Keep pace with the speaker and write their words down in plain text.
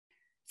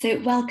So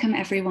welcome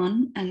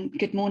everyone, and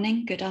good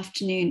morning, good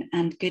afternoon,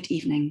 and good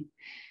evening.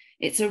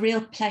 It's a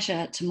real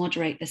pleasure to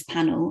moderate this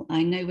panel.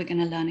 I know we're going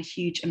to learn a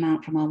huge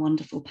amount from our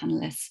wonderful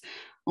panelists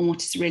on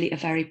what is really a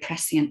very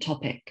prescient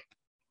topic.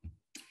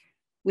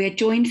 We are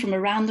joined from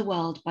around the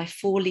world by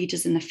 4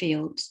 leaders in the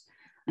field.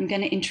 I'm going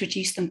to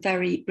introduce them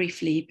very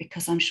briefly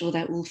because I'm sure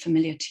they're all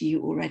familiar to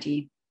you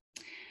already.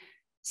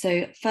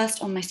 So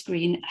first on my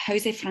screen,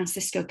 Jose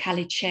Francisco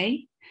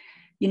Caliche,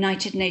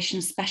 United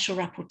Nations Special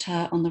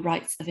Rapporteur on the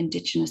Rights of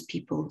Indigenous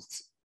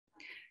Peoples.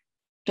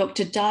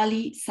 Dr.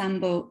 Dali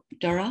Sambo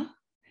Dura,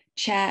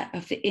 Chair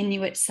of the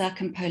Inuit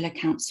Circumpolar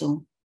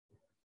Council.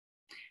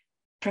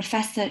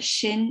 Professor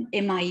Shin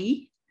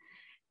Imai,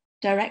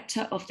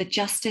 Director of the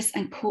Justice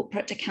and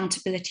Corporate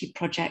Accountability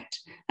Project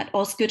at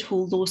Osgoode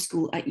Hall Law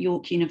School at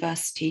York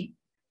University.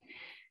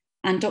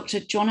 And Dr.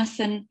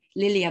 Jonathan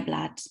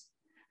Liljeblad,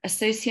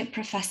 Associate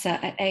Professor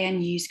at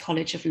ANU's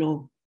College of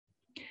Law.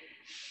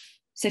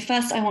 So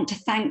first, I want to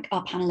thank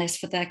our panelists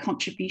for their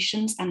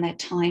contributions and their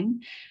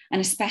time,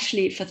 and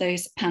especially for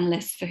those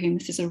panelists for whom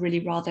this is a really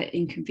rather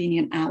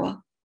inconvenient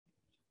hour.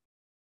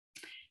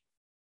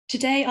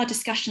 Today, our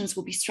discussions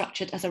will be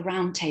structured as a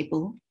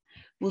roundtable.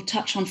 We'll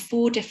touch on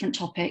 4 different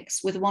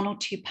topics with 1 or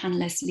 2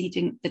 panelists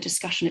leading the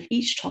discussion of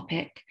each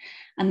topic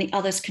and the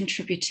others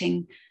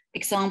contributing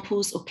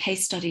examples or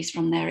case studies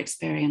from their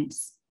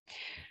experience.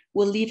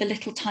 We'll leave a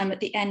little time at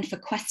the end for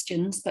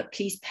questions, but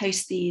please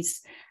post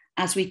these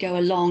as we go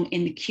along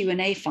in the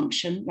Q&A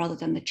function rather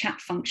than the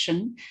chat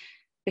function,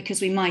 because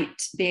we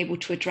might be able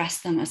to address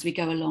them as we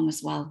go along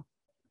as well.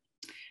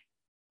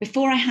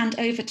 Before I hand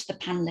over to the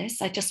panelists,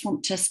 I just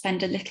want to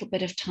spend a little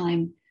bit of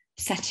time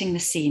setting the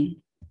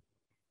scene.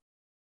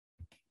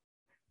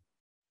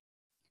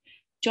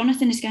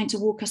 Jonathan is going to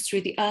walk us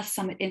through the Earth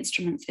Summit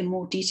instruments in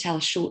more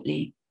detail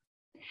shortly.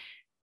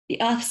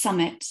 The Earth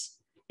Summit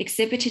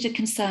exhibited a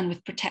concern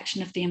with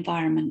protection of the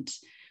environment,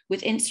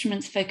 with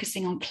instruments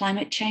focusing on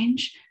climate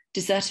change,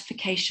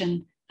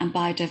 desertification, and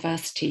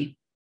biodiversity.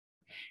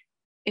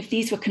 If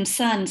these were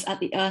concerns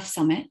at the Earth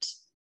Summit,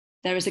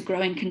 there is a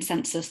growing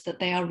consensus that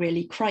they are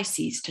really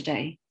crises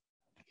today.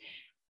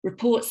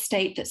 Reports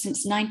state that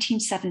since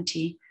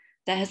 1970,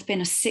 there has been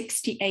a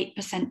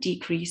 68%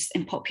 decrease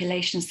in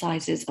population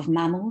sizes of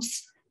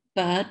mammals,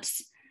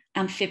 birds,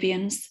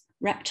 amphibians,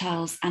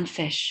 reptiles, and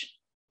fish.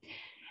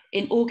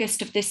 In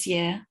August of this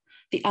year,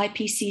 the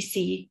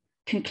IPCC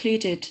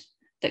concluded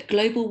that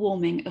global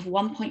warming of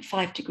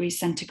 1.5 degrees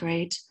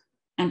centigrade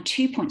and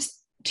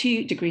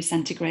 2.2 degrees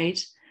centigrade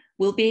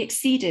will be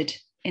exceeded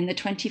in the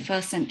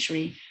 21st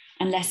century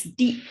unless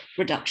deep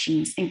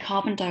reductions in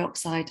carbon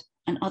dioxide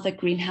and other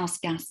greenhouse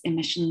gas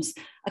emissions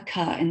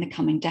occur in the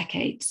coming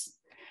decades,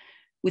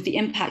 with the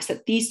impacts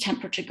that these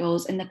temperature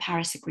goals in the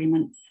Paris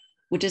Agreement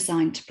were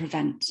designed to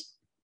prevent.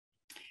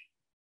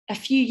 A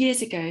few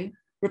years ago,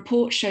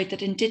 reports showed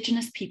that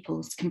Indigenous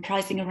peoples,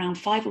 comprising around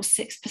 5 or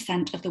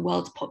 6% of the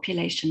world's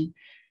population,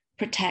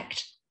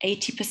 protect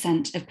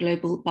 80% of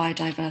global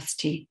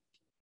biodiversity.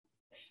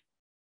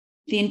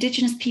 The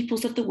Indigenous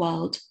peoples of the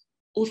world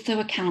also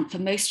account for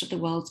most of the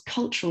world's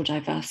cultural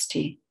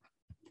diversity.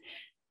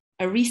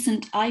 A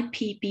recent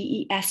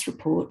IPBES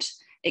report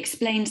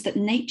explains that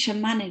nature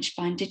managed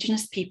by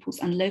Indigenous peoples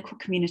and local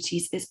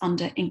communities is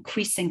under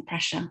increasing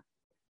pressure.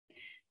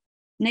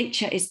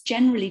 Nature is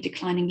generally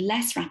declining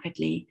less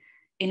rapidly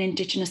in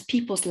Indigenous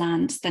peoples'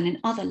 lands than in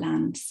other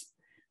lands,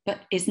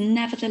 but is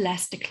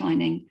nevertheless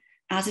declining,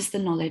 as is the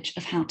knowledge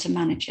of how to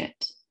manage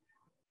it.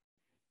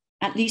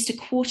 At least a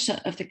quarter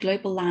of the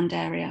global land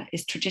area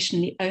is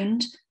traditionally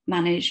owned,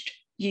 managed,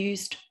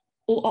 used,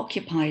 or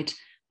occupied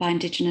by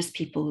Indigenous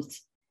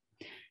peoples.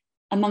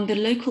 Among the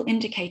local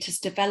indicators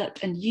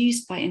developed and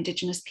used by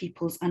Indigenous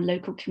peoples and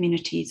local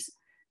communities,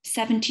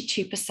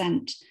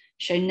 72%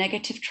 show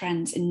negative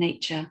trends in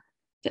nature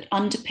that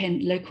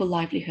underpin local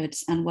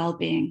livelihoods and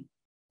well-being.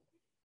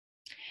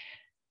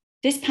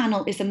 This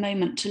panel is a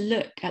moment to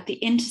look at the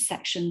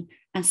intersection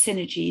and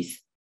synergies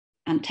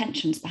and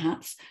tensions,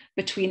 perhaps,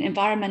 between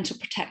environmental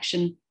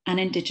protection and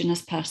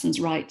Indigenous persons'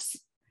 rights,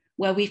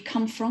 where we've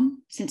come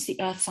from since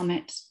the Earth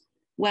Summit,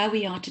 where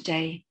we are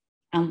today,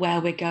 and where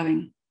we're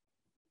going.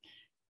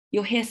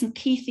 You'll hear some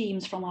key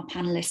themes from our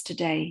panelists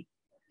today.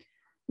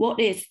 What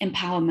is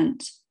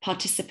empowerment,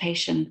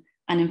 participation,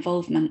 and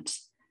involvement,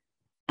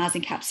 as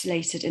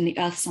encapsulated in the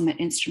Earth Summit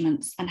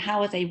instruments, and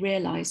how are they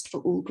realized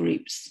for all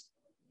groups?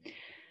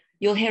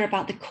 You'll hear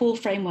about the core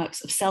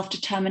frameworks of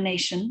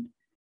self-determination,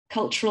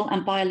 cultural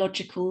and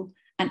biological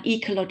and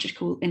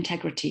ecological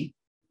integrity.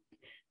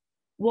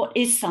 What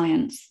is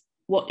science?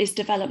 What is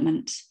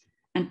development?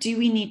 And do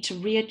we need to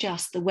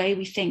readjust the way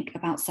we think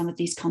about some of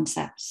these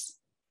concepts?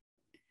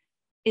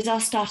 Is our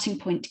starting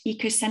point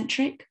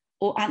ecocentric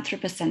or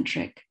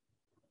anthropocentric?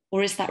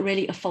 Or is that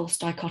really a false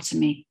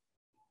dichotomy?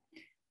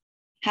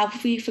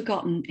 Have we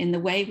forgotten in the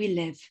way we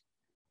live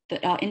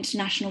that our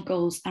international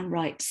goals and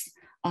rights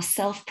are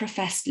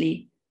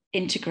self-professedly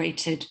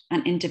integrated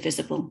and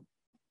indivisible?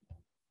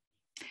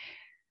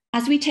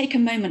 As we take a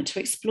moment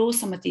to explore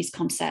some of these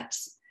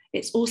concepts,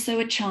 it's also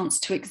a chance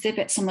to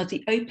exhibit some of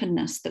the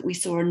openness that we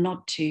saw a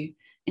nod to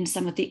in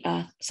some of the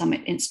Earth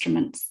Summit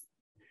instruments,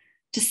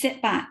 to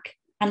sit back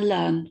and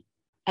learn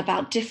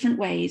about different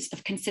ways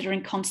of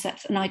considering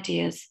concepts and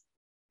ideas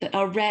that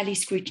are rarely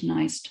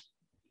scrutinized,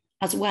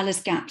 as well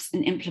as gaps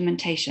in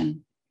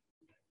implementation.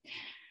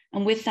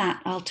 And with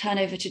that, I'll turn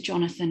over to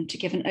Jonathan to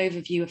give an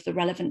overview of the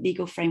relevant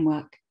legal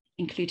framework,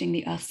 including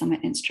the Earth Summit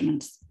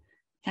instruments.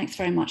 Thanks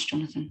very much,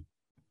 Jonathan.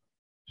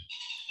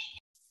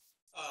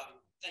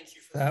 Thank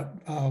you for that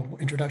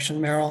introduction,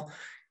 Meryl,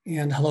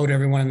 and hello to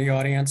everyone in the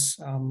audience.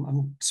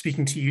 I'm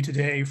speaking to you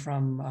today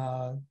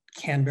from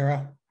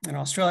Canberra in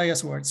Australia,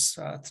 so it's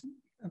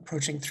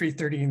approaching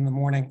 3:30 in the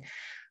morning.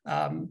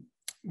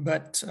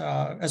 But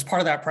as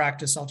part of that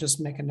practice, I'll just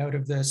make a note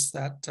of this,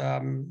 that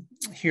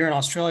here in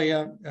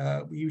Australia,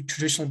 we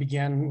traditionally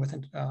begin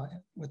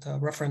with a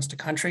reference to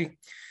country.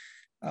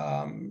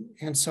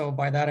 And so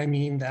by that, I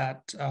mean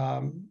that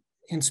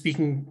in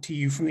speaking to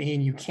you from the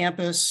ANU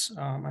campus,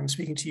 I'm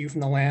speaking to you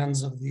from the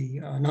lands of the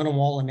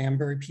Ngunnawal and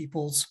Ngambri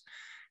peoples.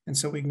 And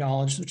so we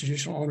acknowledge the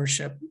traditional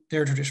ownership,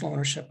 their traditional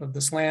ownership of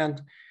this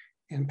land,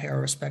 and pay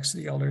our respects to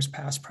the elders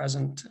past,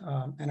 present,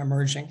 and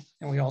emerging.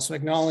 And we also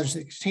acknowledge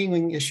the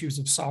continuing issues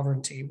of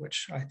sovereignty,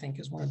 which I think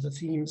is one of the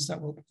themes that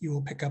you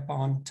will pick up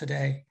on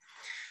today.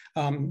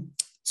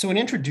 So in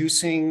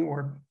introducing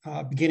or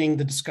beginning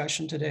the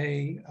discussion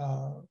today,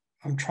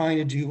 I'm trying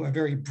to do a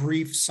very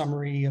brief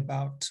summary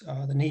about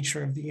the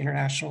nature of the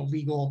international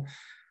legal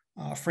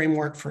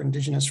framework for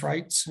Indigenous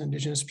rights,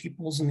 Indigenous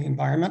peoples, and the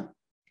environment.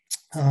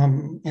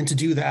 And to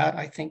do that,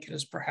 I think it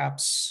is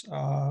perhaps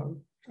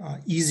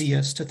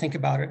easiest to think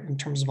about it in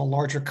terms of a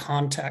larger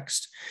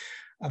context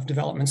of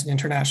developments in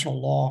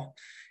international law.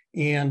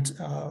 And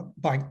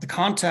by the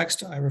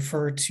context, I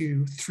refer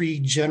to three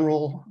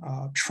general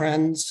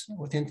trends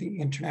within the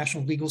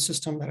international legal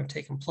system that have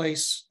taken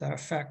place that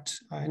affect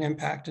and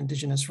impact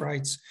Indigenous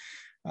rights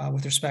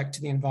with respect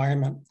to the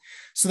environment.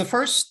 So the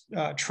first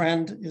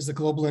trend is the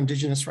global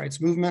Indigenous rights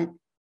movement,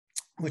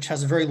 which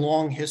has a very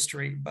long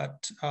history,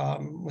 but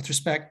with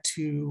respect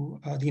to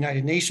the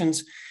United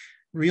Nations,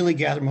 really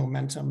gathered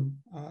momentum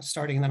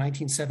starting in the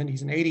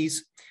 1970s and 80s.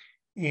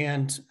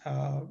 And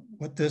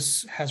what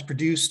this has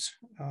produced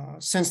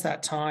since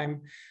that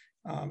time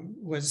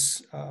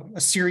was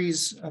a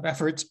series of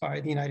efforts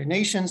by the United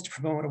Nations to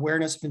promote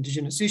awareness of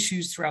Indigenous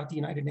issues throughout the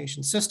United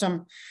Nations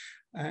system,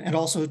 and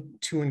also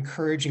to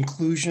encourage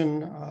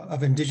inclusion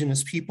of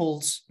Indigenous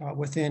peoples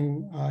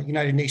within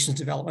United Nations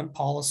development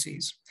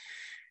policies.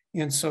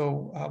 And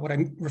so what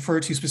I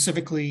refer to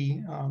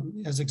specifically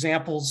as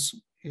examples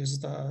is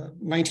the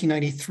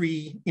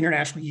 1993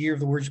 International Year of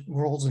the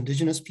World's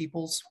Indigenous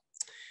Peoples,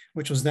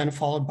 which was then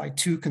followed by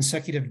 2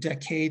 consecutive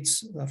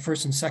decades, the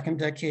first and second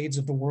decades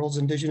of the world's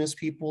Indigenous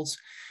peoples,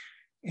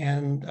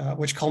 and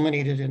which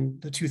culminated in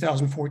the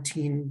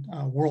 2014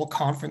 World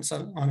Conference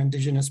on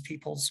Indigenous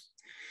Peoples.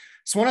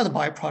 So one of the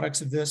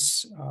byproducts of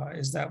this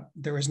is that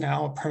there is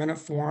now a permanent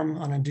forum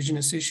on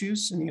Indigenous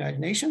issues in the United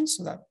Nations.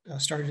 So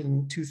that started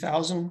in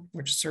 2000,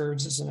 which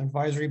serves as an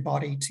advisory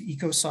body to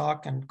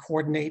ECOSOC and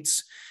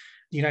coordinates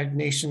the United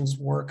Nations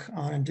work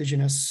on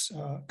Indigenous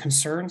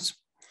concerns.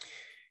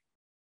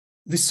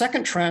 The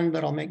second trend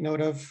that I'll make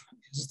note of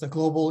is the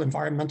global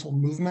environmental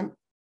movement.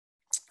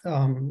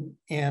 Starting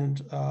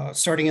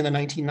in the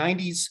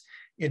 1990s,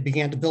 it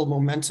began to build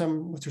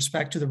momentum with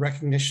respect to the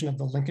recognition of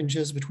the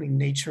linkages between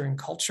nature and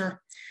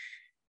culture.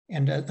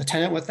 And the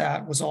tenet with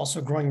that was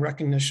also growing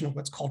recognition of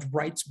what's called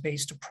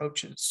rights-based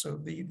approaches. So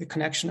the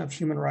connection of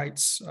human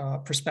rights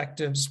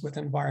perspectives with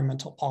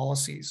environmental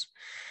policies.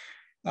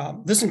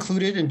 This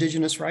included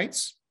Indigenous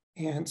rights.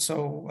 And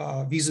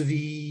so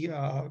vis-a-vis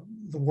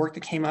the work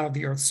that came out of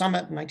the Earth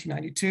Summit in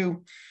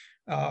 1992,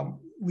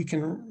 we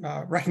can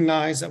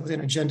recognize that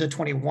within Agenda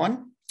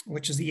 21,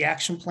 which is the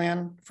action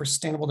plan for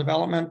sustainable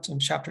development in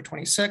Chapter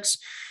 26,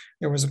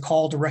 there was a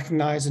call to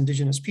recognize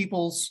Indigenous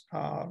peoples'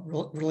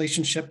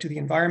 relationship to the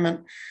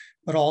environment,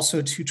 but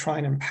also to try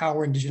and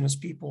empower Indigenous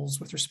peoples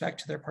with respect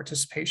to their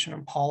participation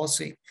in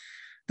policy.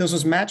 This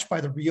was matched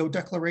by the Rio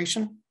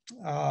Declaration,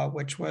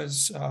 which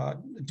was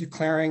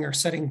declaring or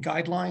setting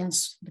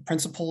guidelines, the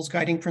principles,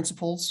 guiding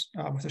principles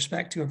with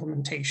respect to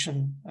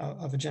implementation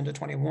of Agenda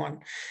 21.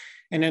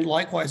 And then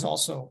likewise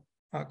also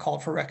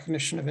called for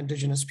recognition of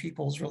Indigenous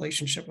peoples'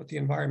 relationship with the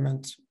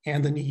environment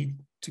and the need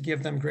to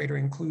give them greater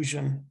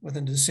inclusion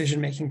within the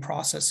decision-making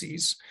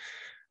processes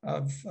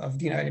of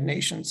the United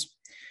Nations.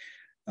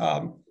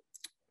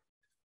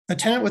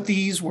 Attendant with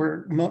these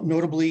were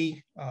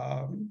notably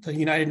the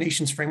United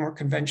Nations Framework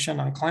Convention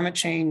on Climate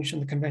Change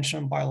and the Convention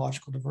on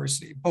Biological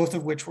Diversity, both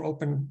of which were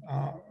open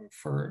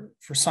for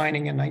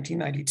signing in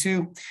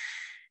 1992.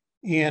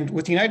 And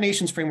with the United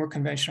Nations Framework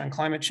Convention on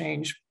Climate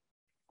Change,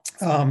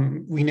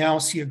 we now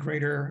see a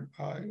greater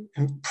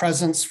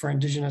presence for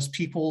Indigenous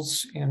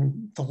peoples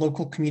in the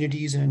local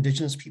communities and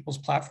Indigenous peoples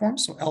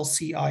platforms, so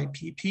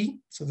LCIPP.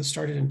 So this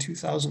started in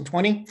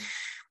 2020,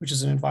 which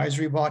is an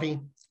advisory body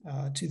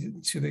to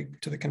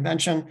the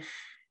convention.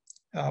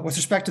 With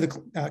respect to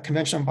the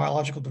Convention on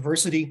Biological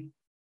Diversity,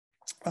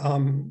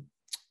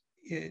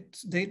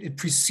 it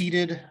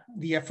preceded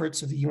the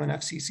efforts of the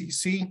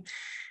UNFCCC.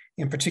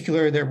 In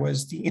particular, there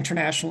was the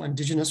International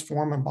Indigenous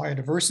Forum on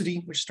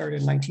Biodiversity, which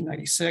started in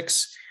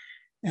 1996.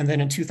 And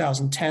then in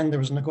 2010, there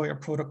was a Nagoya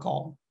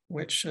Protocol,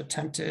 which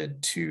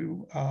attempted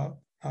to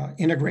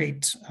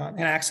integrate an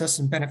access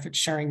and benefit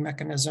sharing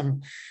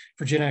mechanism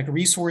for genetic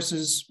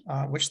resources,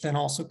 which then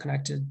also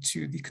connected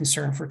to the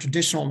concern for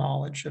traditional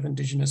knowledge of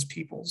indigenous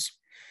peoples.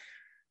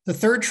 The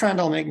third trend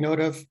I'll make note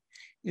of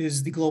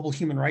is the global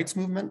human rights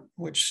movement,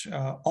 which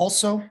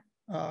also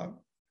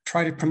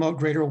try to promote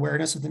greater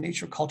awareness of the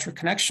nature-culture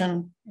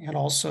connection and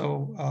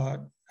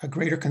also a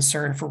greater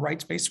concern for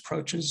rights-based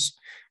approaches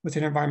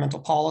within environmental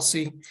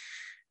policy.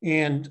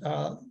 And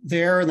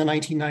there in the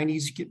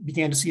 1990s,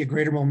 began to see a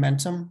greater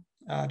momentum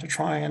to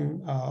try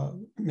and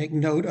make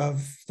note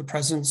of the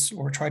presence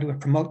or try to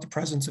promote the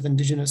presence of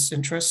indigenous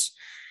interests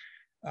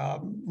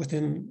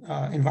within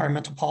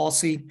environmental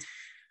policy.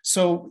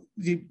 So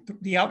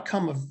the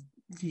outcome of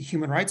the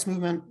human rights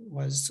movement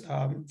was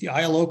the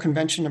ILO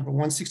Convention number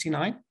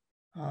 169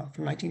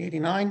 from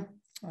 1989,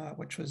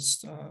 which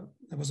was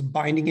a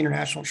binding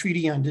international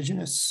treaty on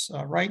indigenous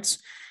rights.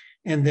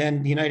 And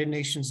then the United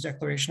Nations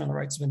Declaration on the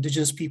Rights of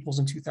Indigenous Peoples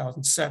in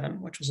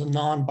 2007, which was a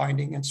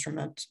non-binding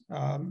instrument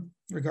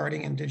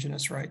regarding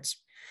indigenous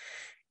rights.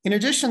 In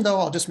addition, though,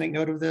 I'll just make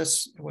note of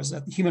this, was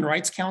that the Human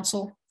Rights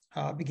Council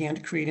began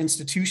to create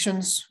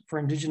institutions for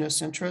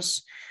indigenous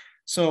interests.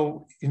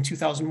 So in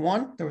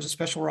 2001, there was a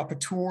special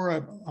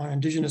rapporteur on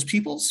indigenous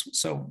peoples.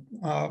 So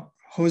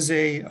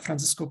Jose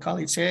Francisco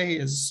Calice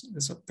is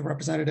the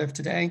representative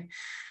today.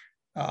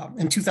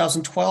 In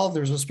 2012,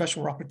 there was a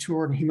special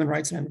rapporteur on human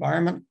rights and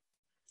environment.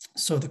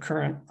 So the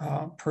current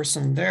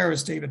person there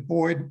is David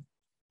Boyd.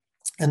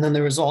 And then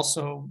there was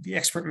also the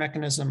expert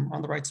mechanism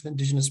on the rights of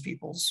indigenous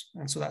peoples.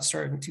 And so that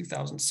started in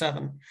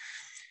 2007.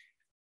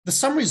 The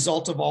sum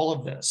result of all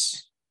of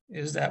this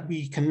is that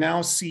we can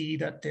now see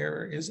that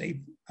there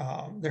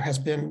has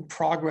been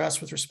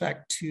progress with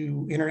respect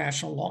to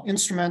international law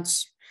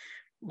instruments,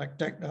 like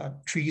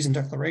treaties and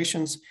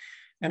declarations,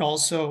 and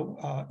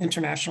also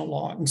international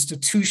law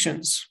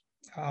institutions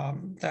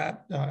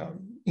that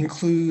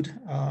include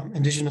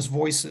indigenous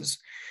voices.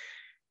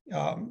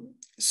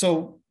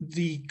 So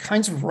the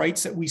kinds of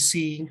rights that we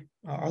see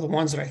are the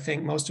ones that I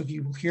think most of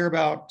you will hear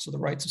about. So the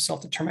rights of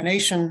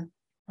self-determination,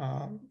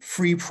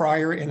 free,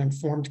 prior, and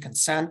informed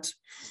consent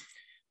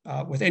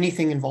with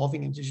anything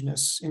involving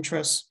indigenous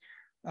interests,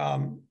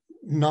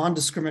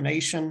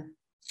 non-discrimination,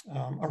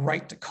 a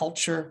right to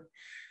culture,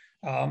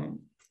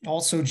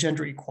 also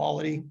gender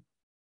equality.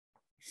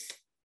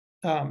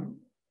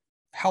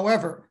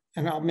 However,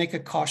 and I'll make a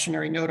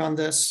cautionary note on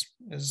this,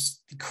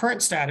 is the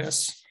current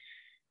status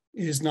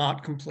is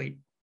not complete,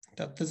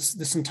 that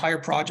this entire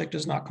project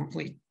is not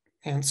complete.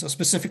 And so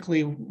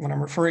specifically what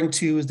I'm referring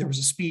to is there was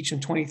a speech in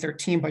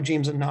 2013 by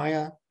James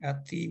Anaya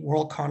at the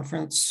World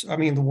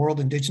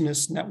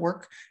Indigenous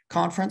Network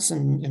Conference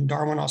in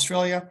Darwin,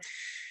 Australia.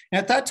 And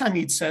at that time,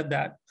 he'd said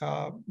that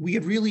we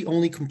had really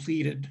only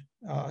completed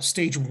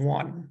stage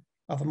one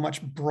of a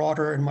much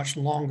broader and much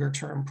longer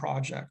term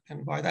project.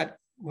 And by that,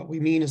 what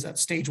we mean is that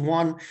stage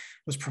one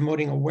was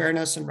promoting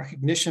awareness and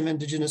recognition of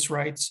indigenous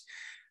rights,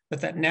 but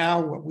that now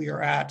what we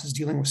are at is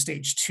dealing with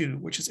stage two,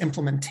 which is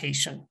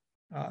implementation,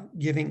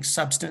 giving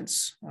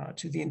substance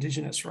to the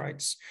indigenous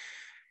rights.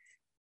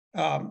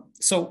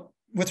 So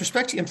with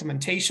respect to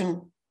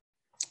implementation,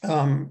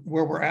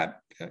 where we're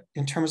at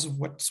in terms of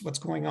what's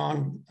going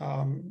on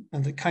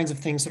and the kinds of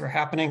things that are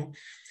happening,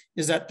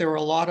 is that there are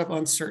a lot of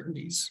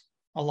uncertainties,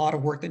 a lot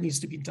of work that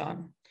needs to be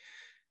done.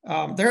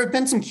 There have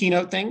been some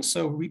keynote things.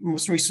 So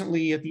most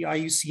recently at the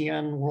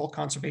IUCN World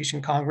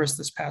Conservation Congress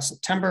this past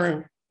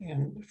September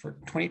for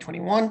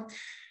 2021,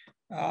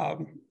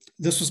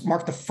 this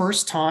marked the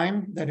first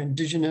time that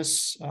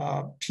indigenous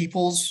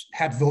peoples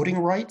had voting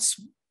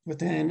rights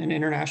within an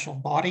international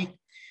body.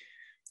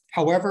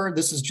 However,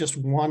 this is just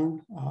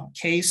one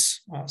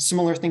case.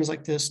 Similar things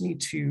like this need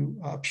to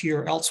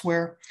appear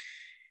elsewhere.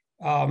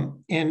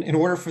 And in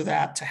order for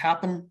that to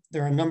happen,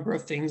 there are a number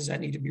of things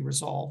that need to be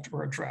resolved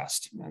or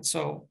addressed. And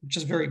so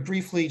just very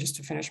briefly, just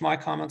to finish my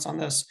comments on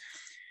this,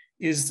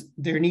 is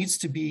there needs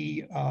to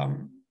be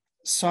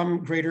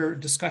some greater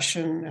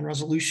discussion and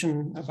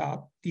resolution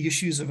about the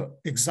issues of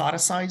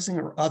exoticizing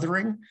or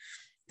othering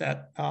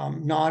that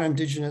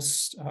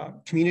non-Indigenous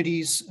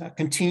communities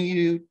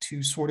continue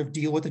to sort of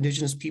deal with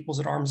Indigenous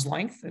peoples at arm's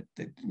length.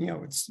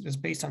 It's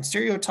based on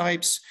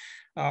stereotypes,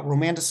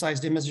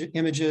 romanticized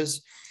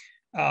images,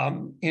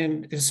 and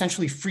it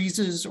essentially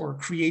freezes or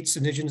creates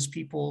Indigenous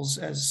peoples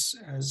as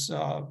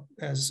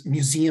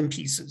museum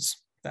pieces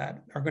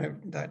that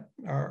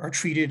are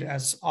treated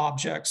as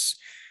objects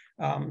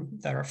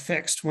that are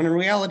fixed, when in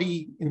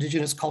reality,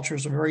 Indigenous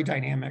cultures are very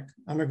dynamic,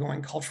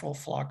 undergoing cultural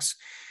flux,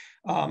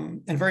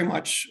 and very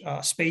much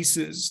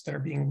spaces that are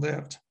being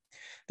lived.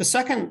 The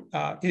second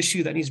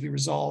issue that needs to be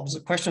resolved is a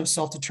question of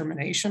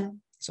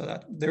self-determination. So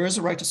that there is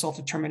a right to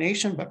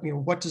self-determination, but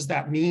what does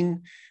that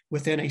mean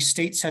within a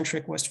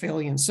state-centric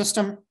Westphalian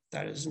system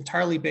that is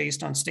entirely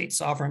based on state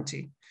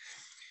sovereignty?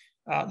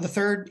 The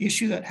third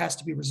issue that has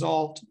to be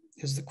resolved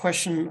is the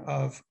question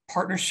of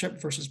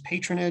partnership versus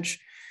patronage.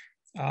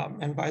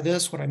 And by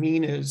this, what I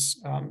mean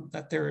is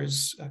that there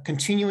is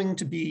continuing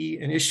to be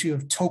an issue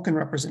of token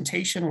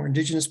representation where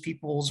Indigenous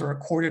peoples are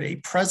accorded a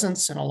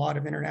presence in a lot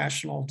of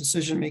international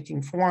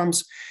decision-making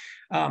forums,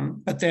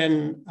 but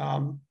then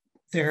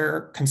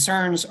their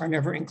concerns are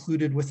never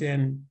included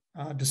within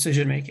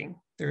decision-making.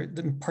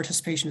 The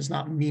participation is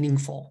not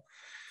meaningful.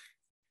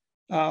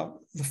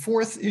 The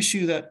fourth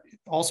issue that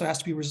also has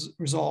to be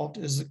resolved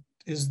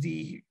is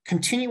the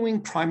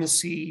continuing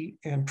primacy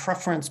and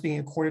preference being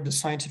accorded to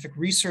scientific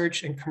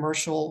research and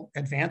commercial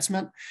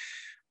advancement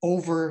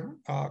over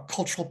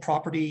cultural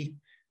property,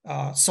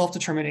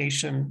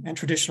 self-determination, and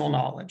traditional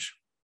knowledge.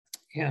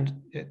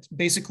 And it's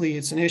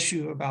an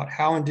issue about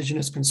how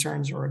Indigenous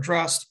concerns are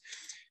addressed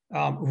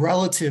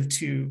relative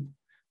to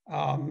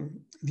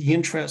the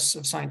interests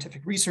of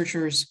scientific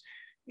researchers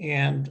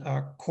and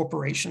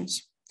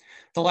corporations.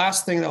 The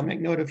last thing that I'll make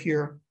note of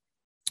here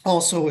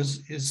also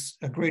is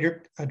a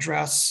greater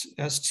address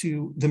as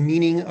to the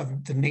meaning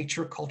of the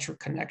nature-culture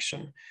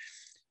connection.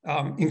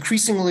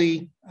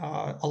 Increasingly,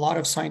 a lot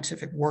of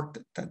scientific work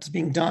that's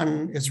being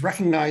done is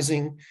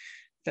recognizing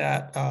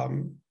that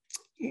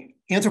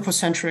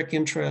anthropocentric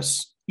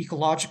interests,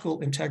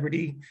 ecological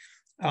integrity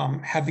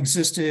have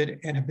existed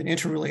and have been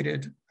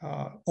interrelated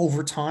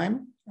over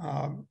time.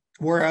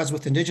 Whereas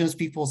with Indigenous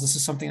peoples, this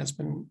is something that's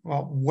been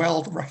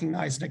well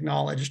recognized and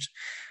acknowledged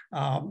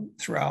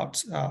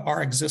throughout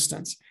our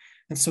existence.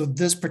 And so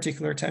this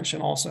particular tension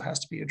also has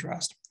to be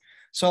addressed.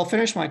 So I'll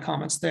finish my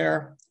comments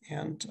there,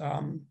 and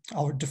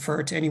I'll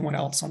defer to anyone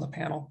else on the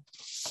panel.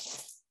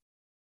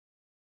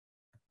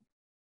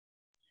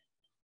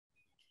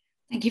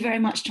 Thank you very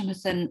much,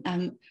 Jonathan.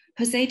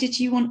 Jose, did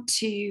you want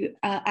to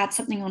add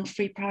something on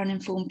free, prior, and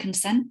informed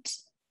consent?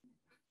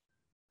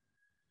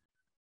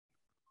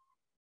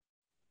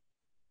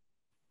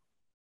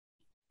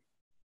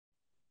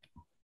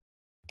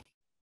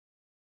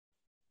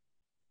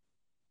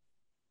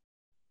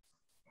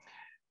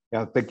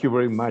 Yeah, thank you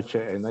very much.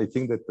 And I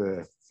think that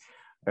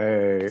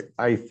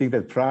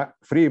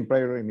free and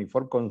prior and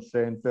informed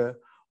consent,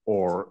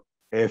 or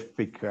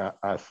FPIC,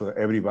 as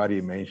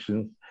everybody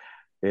mentions,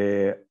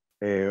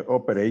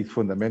 operates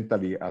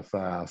fundamentally as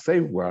a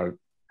safeguard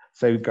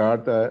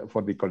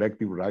for the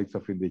collective rights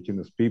of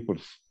Indigenous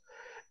peoples.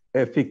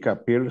 FPIC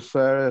appears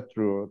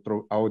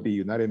throughout the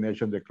United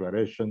Nations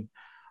Declaration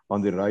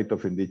on the Right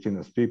of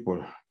Indigenous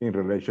People in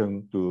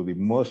relation to the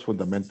most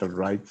fundamental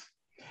rights,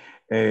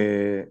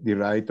 the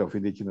right of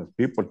Indigenous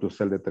people to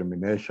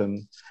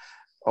self-determination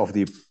of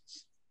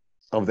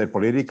their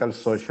political,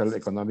 social,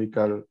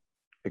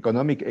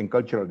 economic, and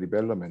cultural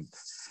development,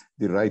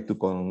 the right to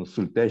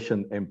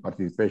consultation and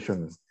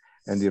participation,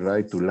 and the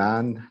right to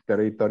land,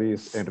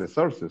 territories, and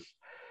resources.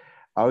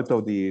 Out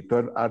of the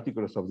 12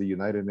 articles of the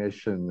United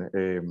Nations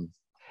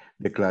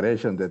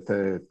Declaration that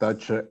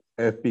touch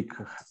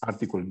FPIC,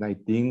 Article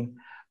 19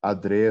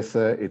 address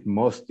it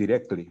most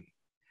directly.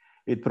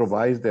 It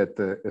provides that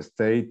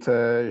states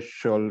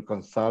shall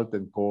consult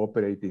and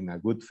cooperate in a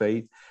good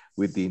faith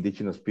with the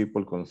Indigenous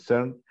people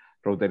concerned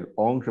through their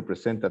own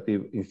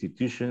representative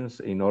institutions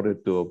in order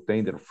to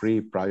obtain their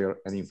free, prior,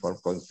 and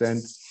informed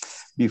consent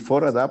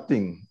before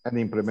adopting and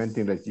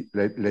implementing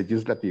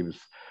legislative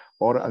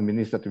or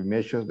administrative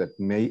measures that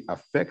may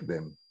affect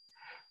them.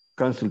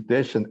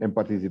 Consultation and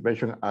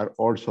participation are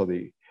also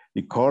the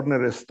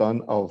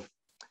cornerstone of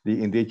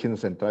the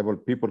Indigenous and Tribal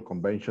People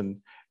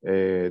Convention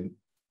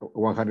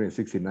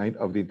 169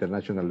 of the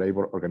International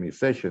Labour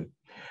Organization.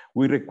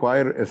 We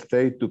require a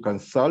state to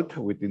consult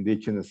with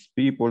Indigenous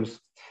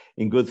peoples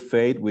in good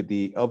faith with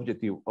the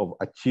objective of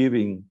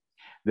achieving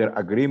their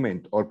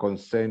agreement or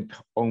consent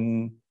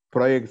on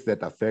projects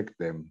that affect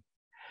them.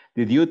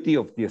 The duty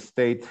of the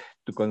state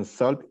to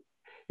consult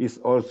is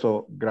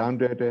also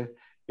grounded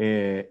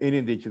in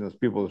Indigenous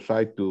people's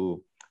right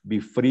to be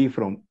free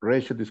from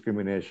racial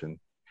discrimination.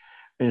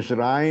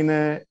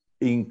 Enshrined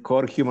in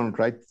core human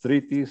rights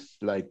treaties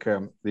like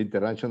the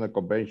International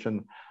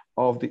Convention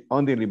on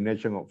the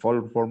Elimination of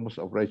All Forms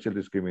of Racial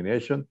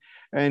Discrimination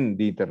and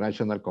the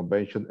International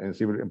Convention on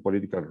Civil and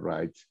Political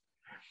Rights.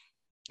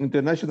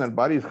 International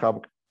bodies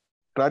have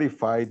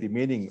clarified the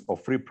meaning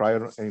of free,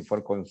 prior, and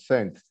informed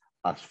consent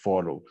as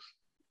follows.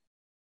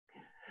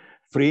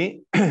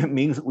 Free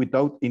means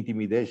without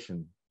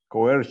intimidation,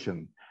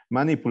 coercion,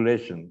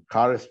 manipulation,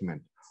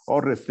 harassment,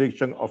 or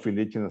restriction of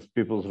Indigenous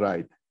people's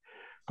rights.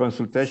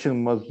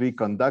 Consultation must be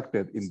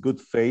conducted in good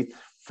faith,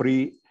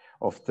 free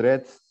of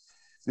threats,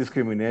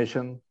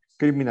 discrimination,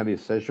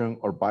 criminalization,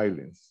 or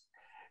violence.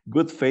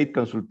 Good faith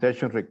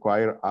consultation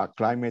requires a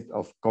climate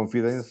of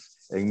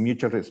confidence and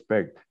mutual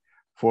respect.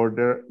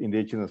 Further,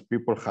 Indigenous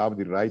people have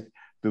the right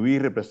to be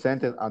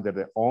represented under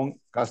their own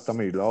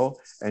customary law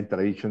and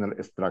traditional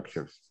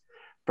structures.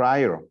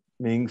 Prior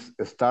means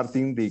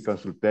starting the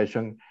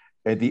consultation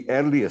at the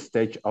earliest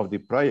stage of the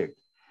project,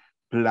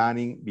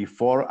 planning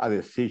before a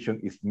decision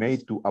is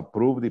made to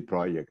approve the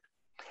project.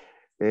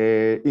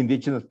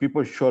 Indigenous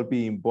people should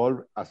be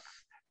involved as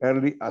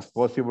early as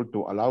possible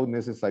to allow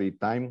necessary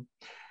time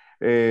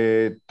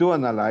to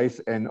analyze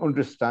and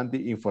understand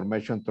the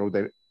information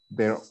through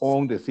their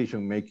own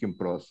decision-making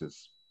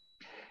process.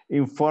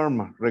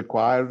 Inform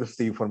requires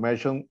the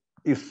information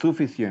is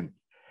sufficient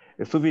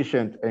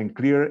and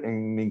clear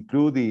and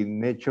include the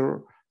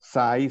nature,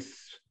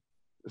 size,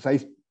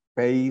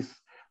 pace,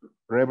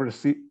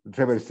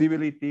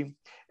 reversibility,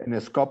 and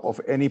the scope of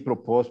any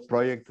proposed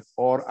project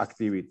or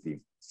activity.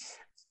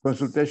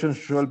 Consultation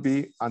should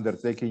be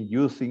undertaken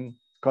using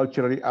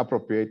culturally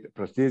appropriate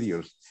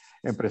procedures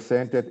and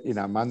presented in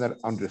a manner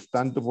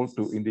understandable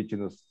to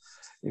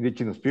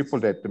indigenous people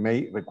that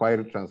may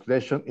require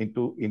translation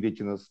into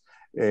indigenous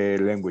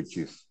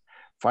languages.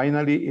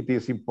 Finally, it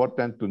is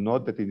important to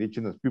note that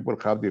indigenous people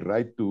have the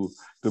right to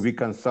be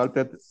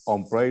consulted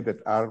on projects that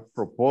are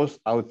proposed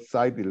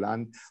outside the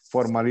land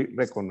formally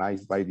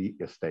recognized by the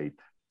state.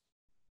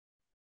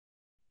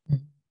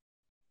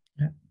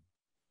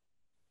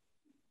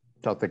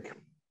 So thank you.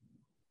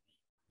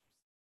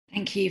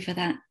 Thank you for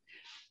that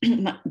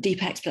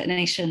deep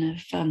explanation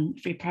of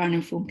free, prior, and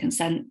informed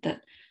consent that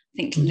I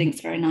think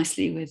links very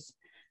nicely with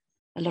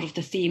a lot of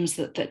the themes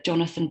that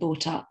Jonathan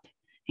brought up,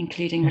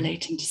 including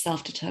relating to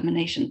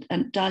self-determination.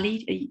 And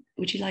Dali,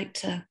 would you like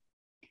to?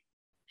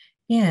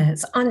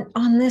 Yes,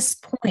 on this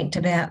point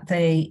about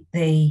the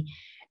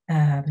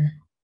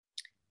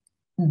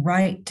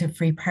right to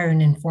free, prior,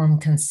 and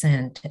informed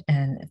consent,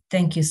 and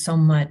thank you so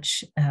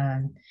much,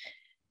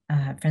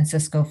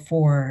 Francisco,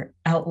 for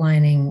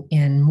outlining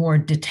in more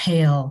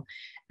detail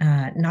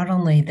not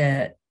only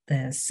the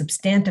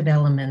substantive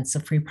elements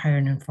of free, prior,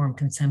 and informed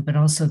consent, but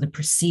also the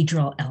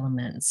procedural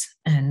elements.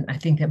 And I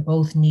think that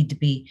both need to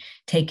be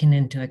taken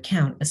into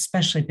account,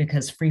 especially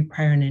because free,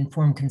 prior, and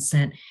informed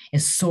consent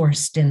is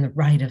sourced in the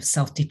right of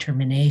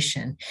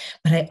self-determination.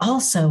 But I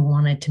also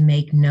wanted to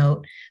make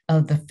note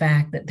of the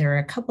fact that there are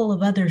a couple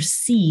of other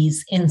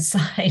C's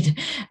inside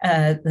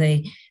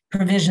the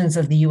provisions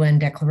of the UN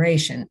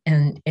Declaration,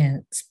 and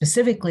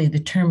specifically the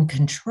term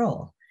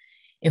control.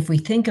 If we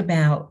think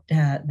about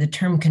the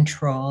term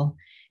control,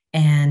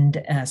 and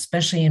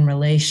especially in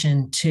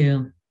relation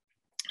to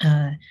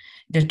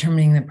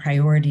determining the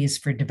priorities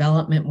for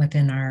development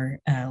within our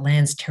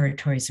lands,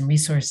 territories, and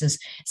resources,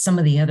 some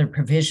of the other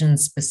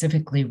provisions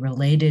specifically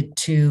related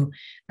to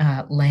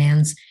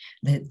lands,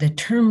 the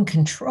term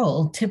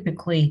control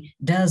typically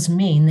does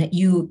mean that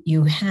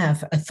you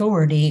have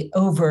authority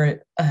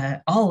over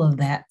all of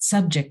that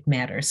subject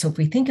matter. So if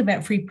we think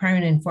about free, prior,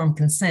 and informed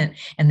consent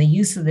and the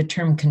use of the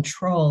term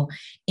control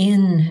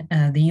in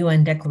the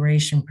UN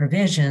Declaration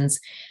provisions,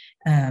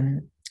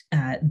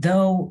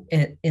 though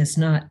it is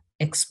not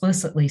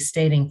explicitly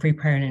stating free,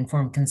 prior, and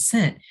informed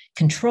consent,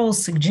 control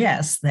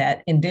suggests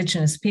that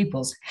indigenous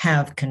peoples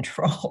have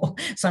control.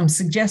 So I'm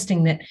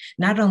suggesting that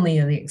not only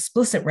are the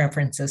explicit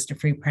references to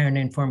free, prior, and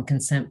informed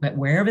consent, but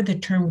wherever the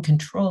term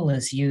control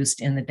is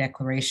used in the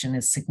declaration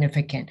is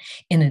significant.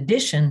 In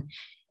addition,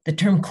 the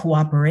term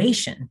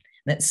cooperation,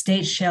 that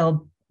states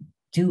shall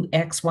do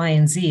X, Y,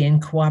 and Z in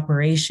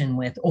cooperation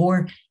with,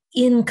 or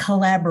in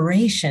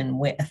collaboration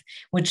with,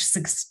 which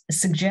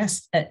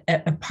suggests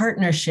a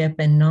partnership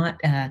and not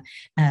a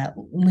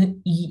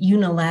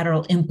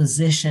unilateral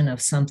imposition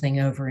of something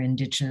over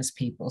indigenous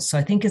people. So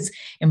I think it's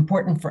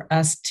important for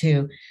us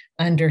to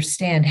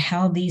understand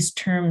how these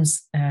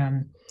terms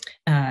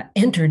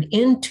entered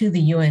into the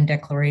UN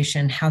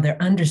Declaration, how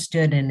they're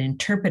understood and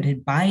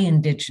interpreted by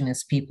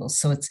indigenous peoples.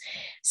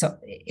 So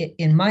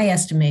in my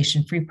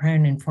estimation, free, prior,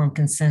 and informed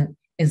consent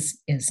is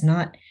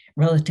not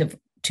relative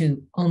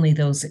to only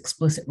those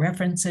explicit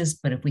references.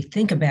 But if we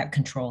think about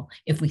control,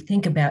 if we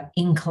think about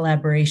in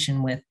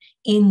collaboration with,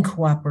 in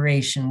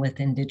cooperation with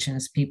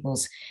indigenous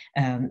peoples,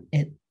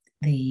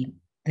 the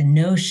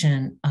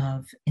notion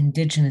of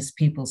indigenous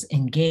peoples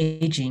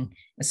engaging,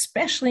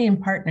 especially in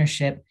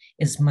partnership,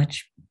 is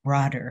much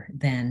broader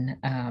than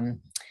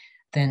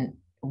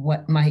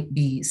what might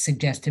be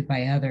suggested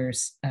by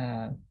others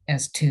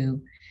as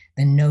to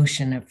the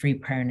notion of free,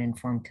 prior, and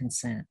informed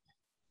consent.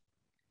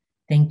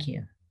 Thank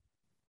you.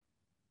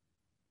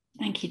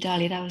 Thank you,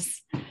 Dali. That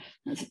was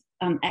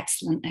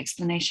excellent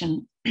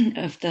explanation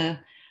of the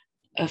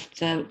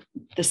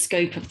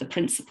scope of the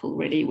principle,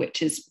 really,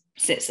 which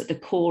sits at the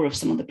core of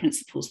some of the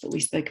principles that we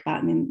spoke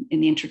about in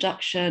the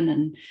introduction,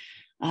 and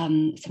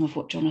some of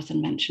what Jonathan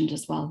mentioned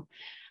as well.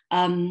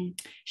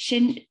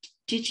 Shin,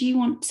 did you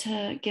want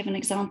to give an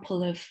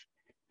example of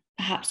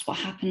perhaps what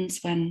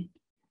happens when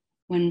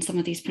some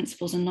of these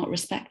principles are not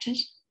respected?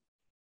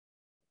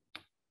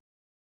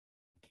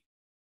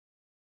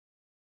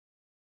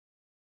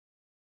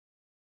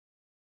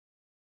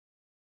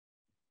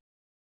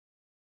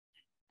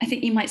 I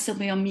think you might still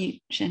be on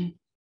mute, Shin.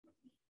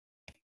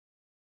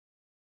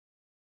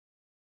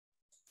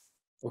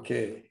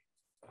 Okay.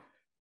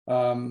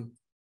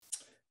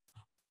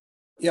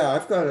 Yeah,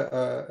 I've got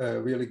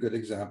a really good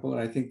example,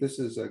 and I think this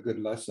is a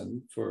good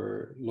lesson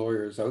for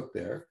lawyers out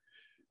there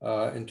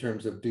in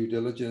terms of due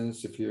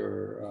diligence. If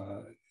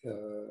you're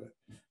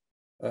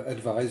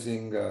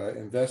advising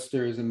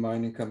investors in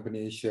mining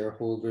companies,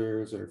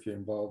 shareholders, or if you're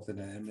involved in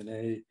an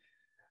M&A,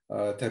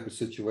 type of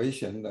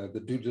situation, the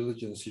due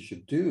diligence you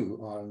should do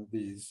on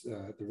these,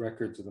 the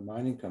records of the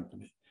mining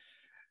company.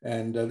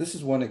 And this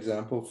is one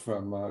example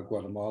from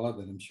Guatemala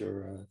that I'm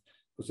sure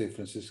Jose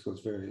Francisco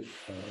is very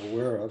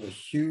aware of, a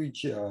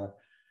huge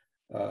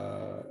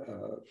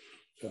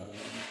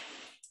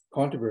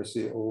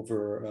controversy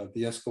over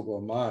the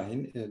Escobal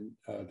mine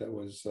that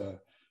was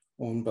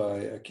owned by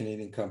a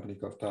Canadian company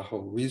called Tahoe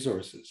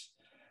Resources.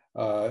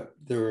 There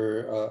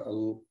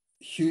were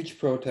huge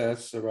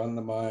protests around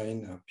the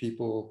mine,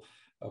 people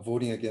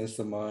voting against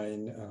the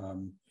mine.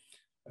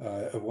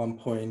 At one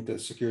point, the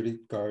security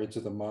guards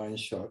of the mine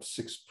shot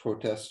 6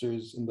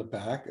 protesters in the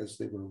back as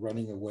they were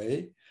running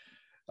away.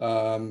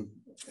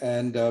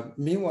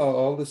 Meanwhile,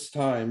 all this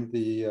time,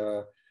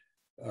 the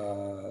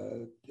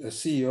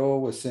CEO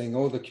was saying,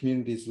 oh, the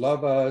communities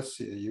love us.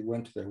 You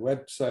went to their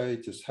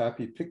website, just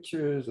happy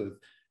pictures of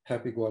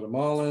happy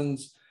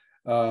Guatemalans,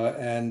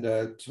 and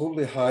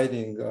totally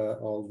hiding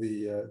all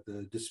the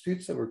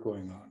disputes that were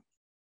going on.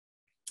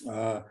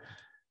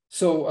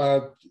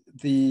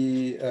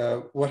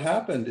 What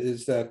happened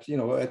is that, you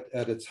know,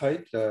 at its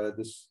height,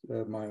 this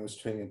mine was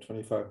trading at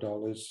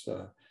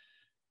 $25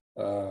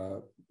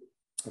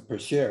 per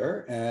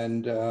share,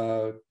 and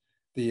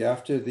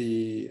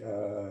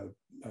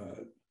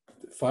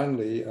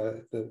finally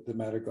the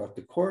matter got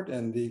to court,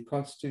 and the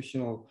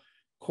Constitutional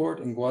Court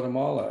in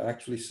Guatemala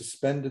actually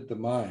suspended the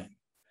mine,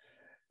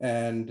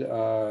 and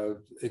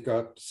it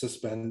got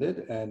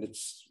suspended, and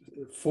it's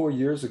 4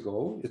 years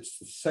ago. It's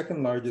the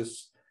second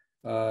largest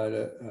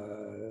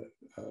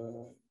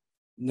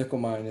nickel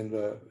mine in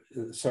the,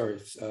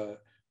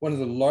 one of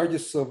the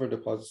largest silver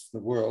deposits in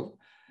the world.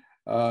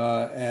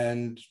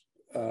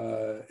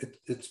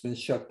 It's been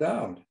shut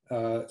down.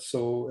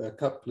 So a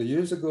couple of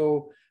years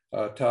ago,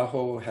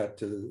 Tahoe had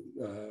to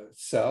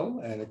sell,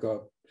 and it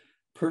got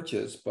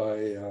purchased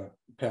by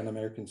Pan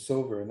American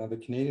Silver, another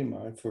Canadian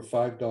mine, for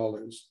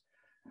 $5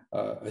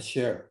 a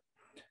share.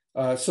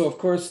 So of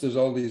course, there's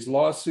all these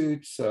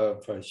lawsuits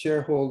by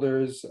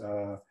shareholders,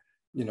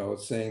 you know,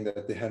 saying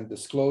that they hadn't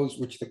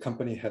disclosed, which the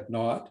company had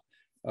not.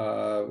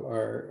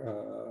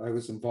 I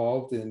was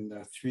involved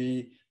in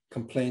 3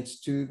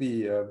 complaints to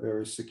the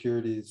various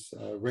securities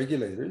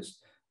regulators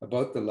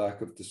about the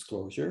lack of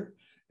disclosure.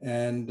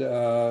 And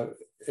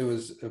it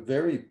was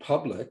very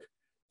public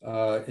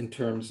in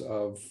terms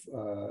of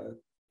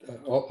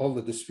all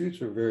the disputes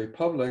were very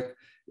public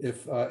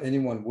if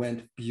anyone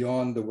went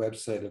beyond the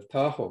website of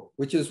Tahoe,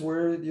 which is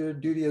where your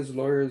duty as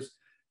lawyers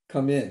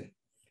come in,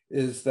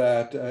 is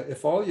that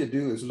if all you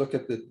do is look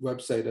at the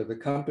website of the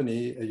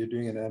company, you're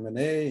doing an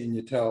M&A, and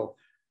you tell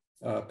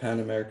Pan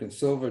American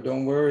Silver,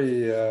 don't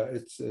worry,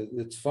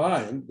 it's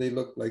fine. They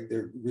look like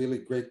they're really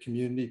great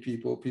community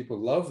people. People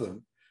love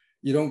them.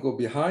 You don't go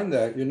behind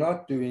that. You're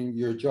not doing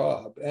your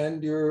job.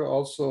 And you're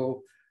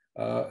also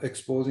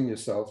exposing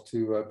yourself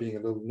to being a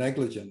little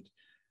negligent.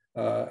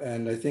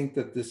 And I think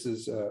that this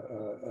is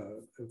a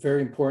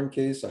very important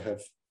case. I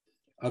have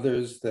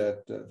others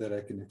that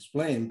I can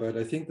explain, but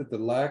I think that the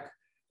lack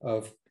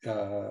of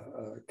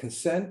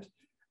consent,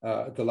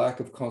 the lack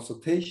of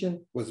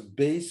consultation was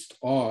based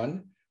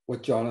on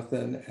what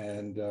Jonathan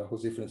and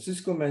Jose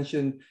Francisco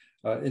mentioned,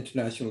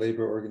 International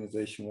Labor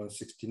Organization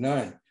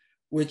 169,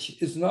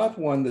 which is not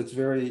one that's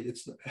it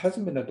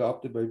hasn't been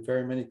adopted by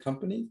very many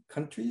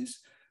countries,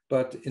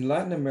 but in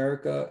Latin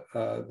America,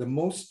 the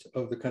most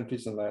of the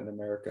countries in Latin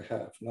America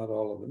have, not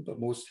all of them, but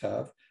most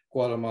have.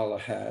 Guatemala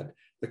had.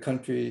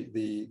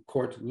 The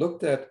court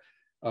looked at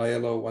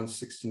ILO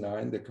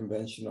 169, the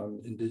Convention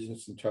on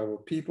Indigenous and Tribal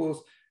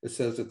Peoples. It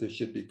says that there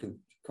should be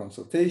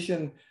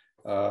consultation.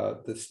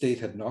 The state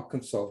had not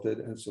consulted,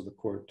 and so the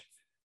court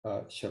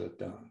shut it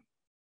down.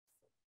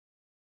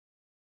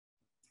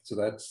 So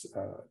that's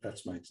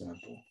my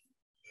example.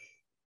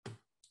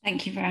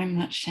 Thank you very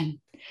much, Shin.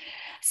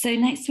 So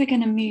next we're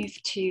going to move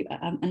to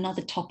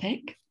another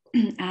topic,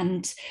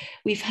 and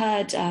we've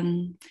heard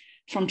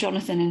from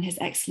Jonathan in his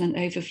excellent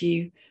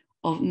overview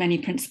of many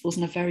principles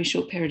in a very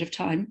short period of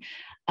time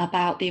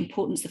about the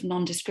importance of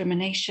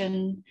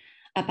non-discrimination,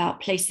 about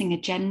placing a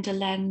gender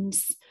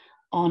lens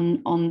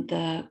on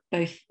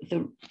both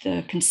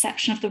the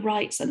conception of the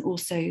rights and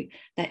also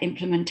their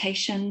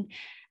implementation.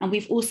 And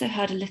we've also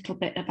heard a little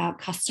bit about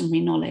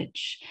customary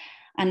knowledge.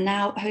 And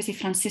now Jose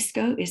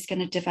Francisco is going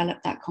to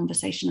develop that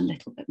conversation a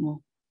little bit more.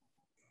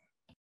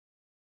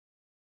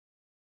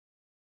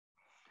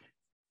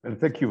 Well,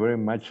 thank you very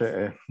much.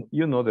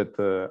 You know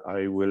that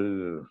I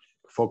will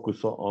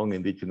focus on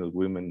Indigenous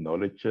women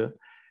knowledge,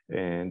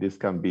 and this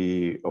can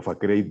be of a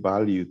great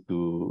value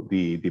to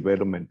the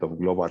development of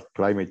global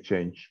climate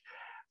change,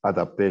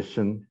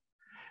 adaptation,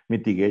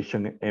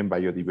 mitigation, and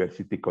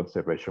biodiversity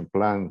conservation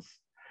plans.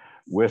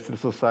 Western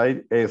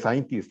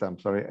scientists,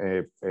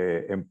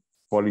 and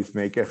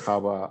policymakers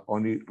have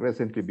only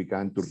recently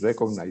begun to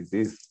recognize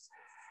this.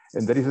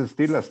 And there is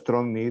still a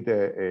strong need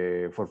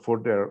for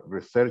further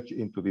research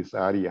into this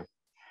area.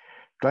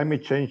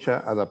 Climate change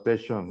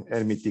adaptation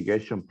and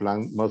mitigation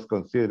plan must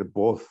consider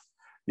both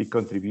the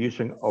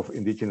contribution of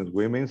Indigenous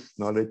women's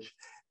knowledge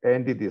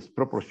and the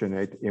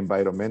disproportionate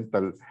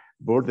environmental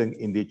burden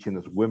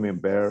indigenous women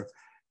bear,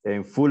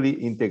 and fully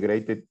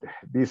integrated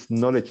this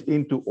knowledge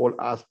into all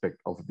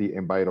aspects of the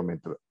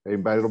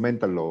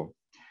environmental law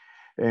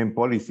and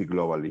policy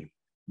globally.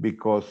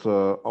 Because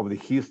of the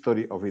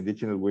history of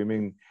indigenous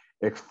women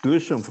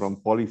exclusion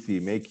from policy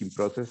making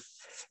process,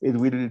 it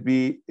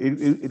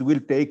will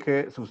take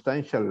a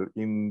substantial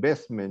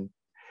investment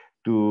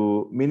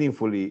to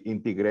meaningfully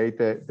integrate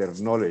their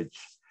knowledge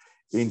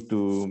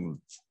into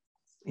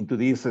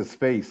this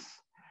space.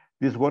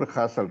 This work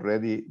has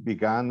already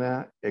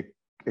begun,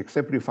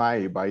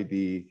 exemplified by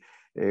the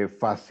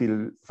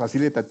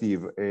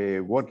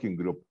facilitative working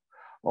group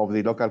of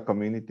the local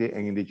community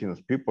and indigenous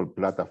people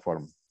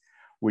platform,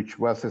 which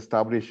was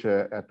established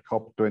at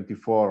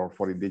COP24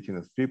 for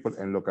indigenous people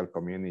and local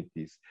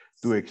communities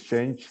to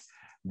exchange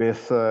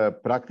best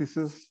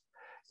practices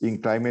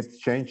in climate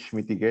change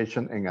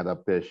mitigation and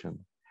adaptation.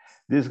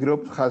 This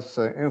group has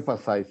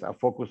emphasized a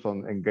focus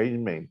on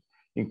engagement,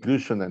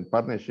 inclusion, and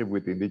partnership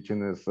with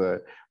indigenous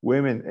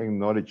women and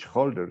knowledge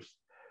holders.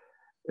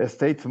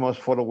 States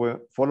must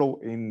follow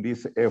in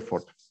this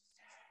effort.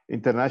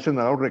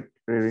 International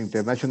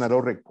law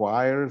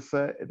requires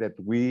that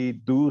we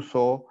do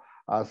so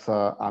as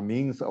a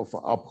means of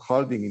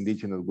upholding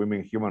indigenous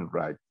women human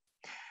rights.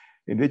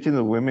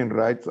 Indigenous women's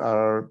rights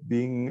are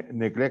being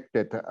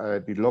neglected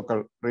at the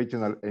local,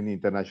 regional, and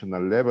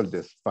international level,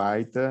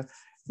 despite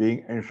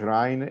being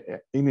enshrined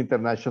in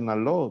international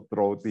law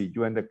through the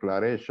UN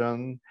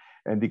Declaration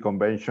and the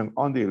Convention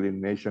on the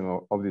Elimination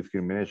of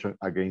Discrimination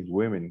Against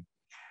Women.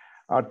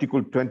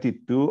 Article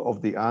 22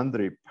 of the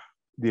UNDRIP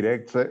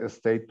directs a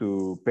state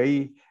to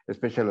pay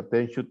special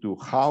attention to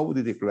how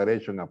the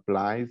declaration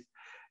applies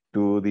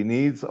to the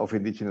needs of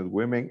indigenous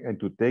women and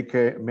to take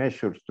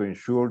measures to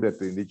ensure that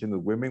the indigenous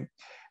women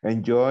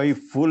enjoy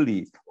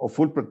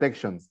full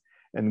protection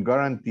and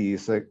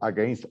guarantees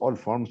against all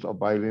forms of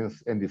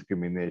violence and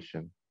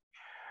discrimination.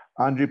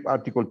 UNDRIP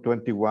Article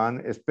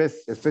 21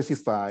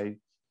 specifies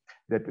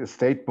that the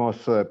state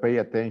must pay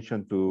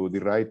attention to the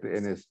right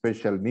and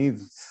special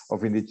needs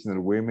of indigenous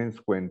women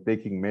when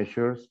taking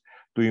measures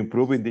to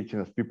improve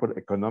indigenous people's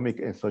economic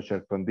and social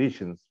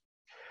conditions.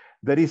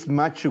 There is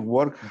much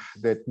work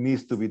that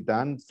needs to be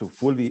done to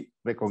fully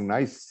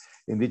recognize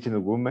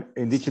indigenous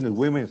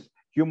women's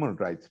human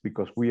rights,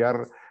 because we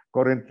are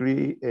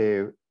currently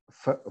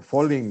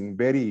falling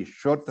very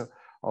short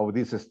of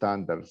these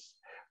standards.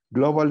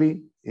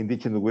 Globally,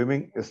 indigenous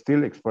women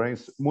still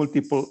experience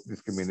multiple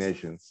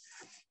discriminations.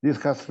 This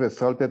has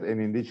resulted in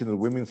indigenous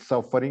women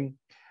suffering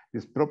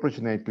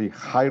disproportionately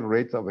high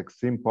rates of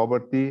extreme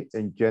poverty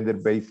and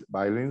gender-based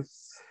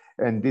violence,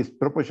 and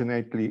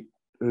disproportionately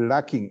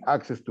lacking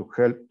access to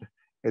health,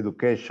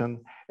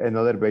 education, and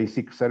other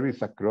basic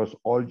services across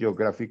all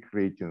geographic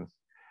regions.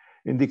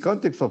 In the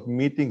context of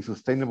meeting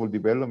sustainable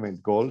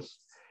development goals,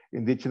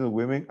 indigenous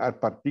women are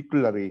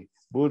particularly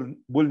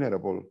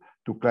vulnerable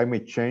to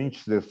climate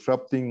change,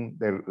 disrupting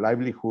their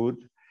livelihood,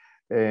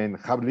 and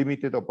have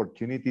limited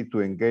opportunity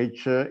to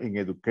engage in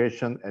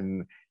education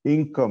and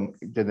income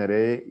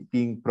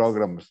generating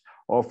programs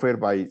offered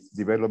by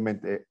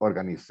development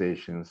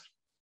organizations.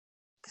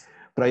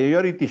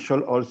 Priority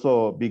should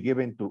also be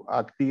given to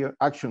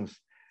actions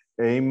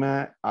aimed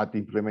at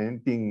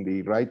implementing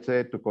the rights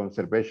to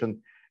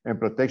conservation and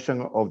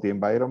protection of the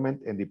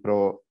environment and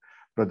the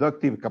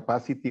productive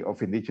capacity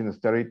of indigenous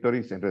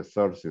territories and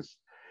resources.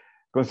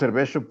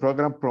 Conservation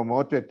program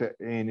promoted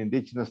in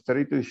indigenous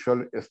territories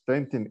should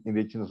strengthen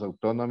indigenous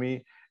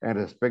autonomy and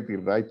respect the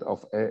rights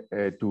of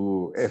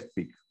to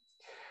FPIC.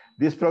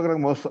 This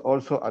program must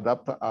also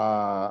adopt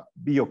a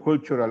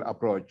biocultural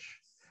approach.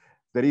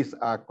 There is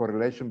a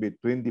correlation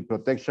between the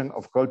protection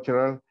of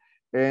cultural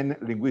and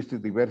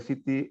linguistic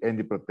diversity and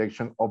the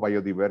protection of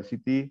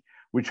biodiversity,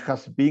 which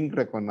has been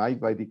recognized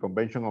by the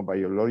Convention on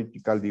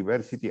Biological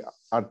Diversity,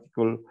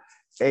 Article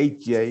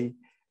 8J,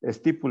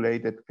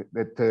 stipulated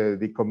that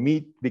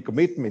the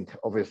commitment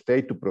of a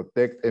state to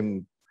protect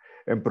and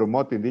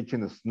promote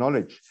indigenous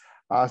knowledge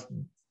as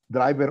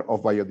driver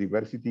of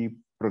biodiversity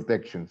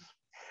protections.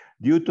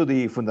 Due to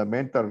the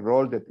fundamental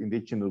role that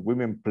indigenous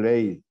women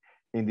play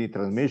in the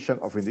transmission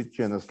of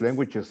indigenous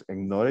languages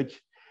and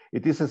knowledge,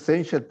 it is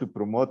essential to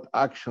promote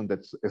action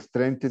that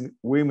strengthens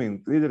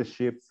women's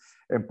leadership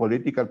and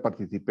political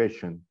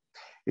participation.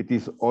 It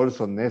is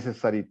also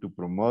necessary to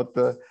promote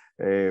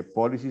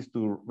policies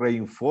to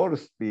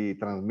reinforce the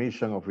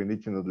transmission of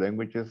indigenous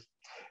languages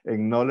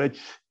and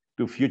knowledge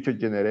to future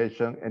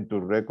generations, and to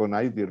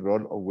recognize the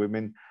role of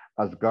women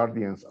as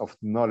guardians of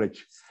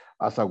knowledge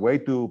as a way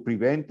to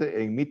prevent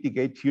and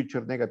mitigate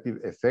future negative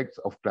effects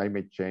of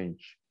climate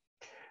change.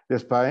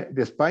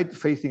 Despite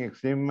facing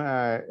extreme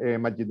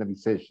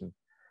marginalization,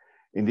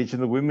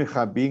 indigenous women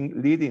have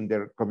been leading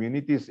their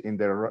communities in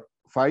their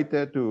fight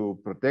to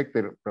protect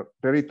their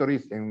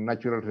territories and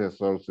natural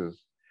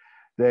resources.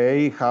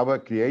 They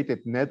have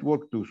created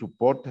networks to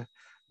support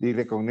the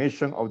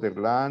recognition of their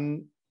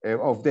land,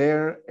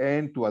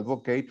 and to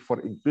advocate for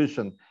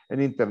inclusion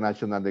and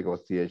international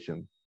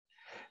negotiation.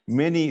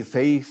 Many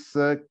face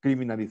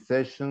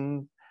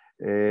criminalization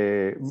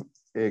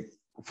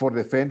for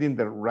defending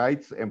their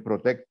rights and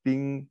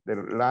protecting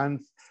their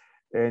lands,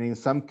 and in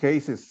some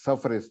cases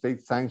suffer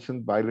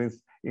state-sanctioned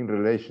violence in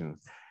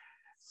relations.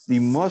 The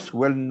most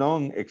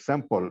well-known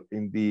example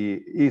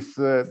is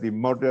the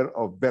murder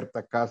of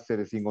Berta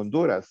Cáceres in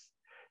Honduras.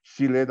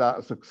 She led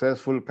a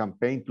successful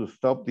campaign to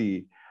stop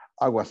the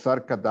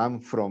Aguasarca Dam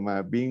from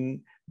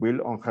being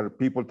built on her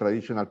people's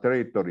traditional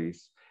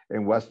territories,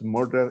 and was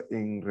murdered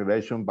in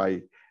relation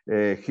by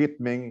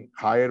hitmen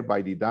hired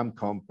by the dam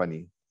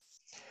company.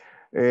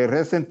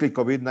 Recently,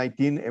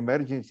 COVID-19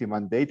 emergency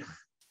mandate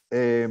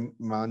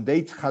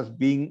has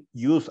been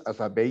used as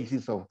a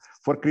basis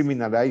for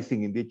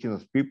criminalizing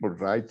indigenous people's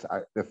rights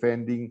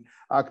defending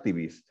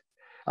activities,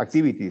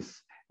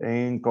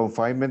 and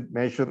confinement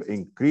measures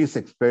increase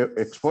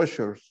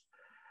exposures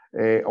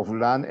of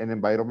land and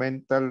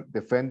environmental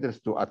defenders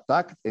to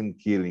attack and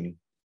killing.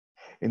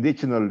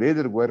 Indigenous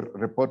leaders were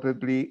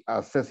reportedly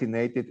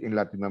assassinated in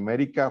Latin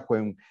America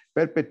when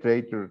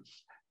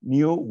perpetrators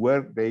knew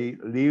where they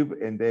live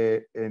and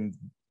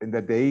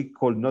that they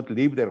could not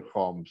leave their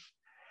homes.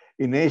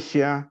 In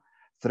Asia,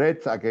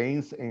 threats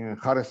against and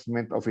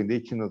harassment of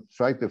indigenous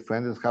rights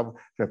defenders have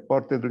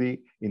reportedly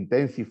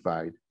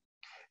intensified,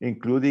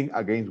 including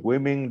against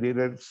women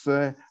leaders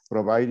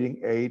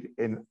providing aid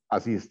and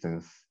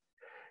assistance.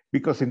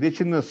 Because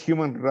indigenous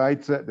human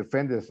rights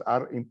defenders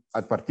are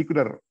at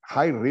particular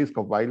high risk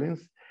of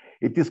violence,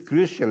 it is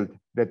crucial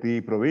that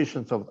the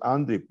provisions of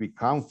UNDRIP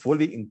become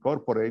fully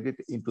incorporated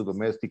into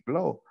domestic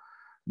law.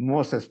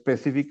 Most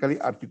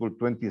specifically, Article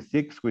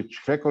 26, which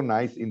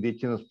recognizes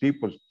indigenous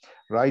people's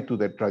right to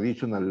their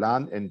traditional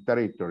land and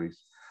territories.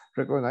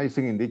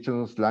 Recognizing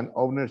indigenous land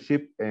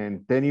ownership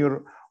and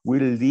tenure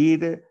will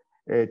lead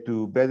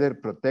to better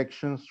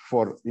protections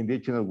for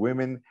indigenous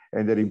women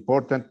and their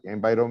important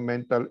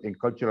environmental and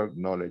cultural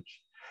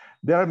knowledge.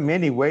 There are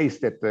many ways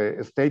that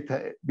state,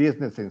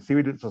 business, and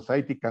civil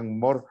society can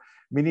more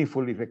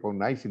meaningfully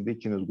recognize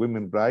indigenous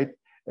women's rights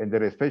and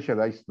their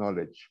specialized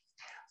knowledge.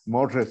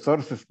 More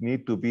resources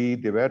need to be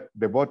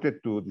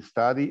devoted to the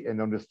study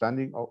and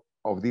understanding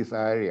of this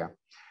area.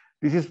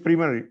 This is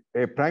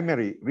a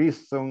primary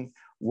reason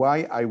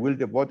why I will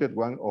devote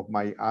one of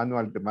my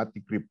annual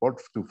thematic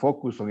reports to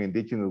focus on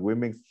indigenous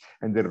women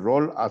and their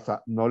role as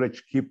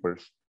knowledge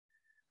keepers.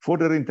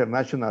 Further,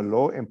 international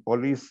law and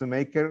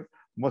policymakers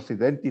must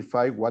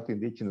identify what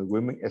indigenous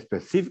women's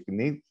specific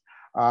needs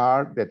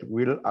are that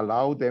will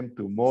allow them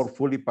to more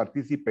fully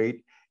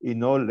participate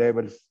in all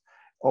levels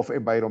of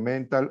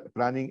environmental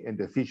planning and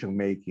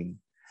decision-making.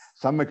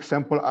 Some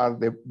examples are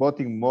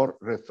devoting more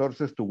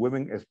resources to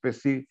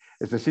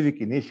women-specific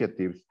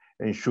initiatives,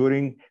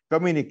 ensuring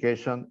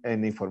communication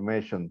and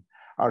information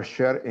are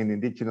shared in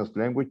indigenous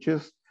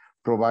languages,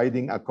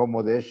 providing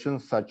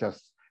accommodations such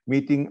as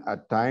meeting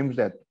at times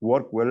that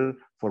work well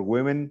for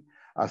women,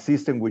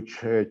 assisting with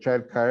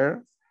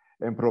childcare,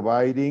 and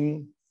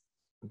providing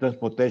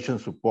transportation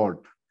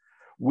support.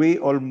 We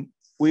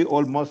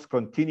all must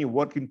continue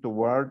working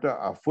toward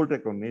a full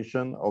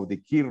recognition of the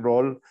key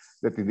role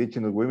that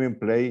indigenous women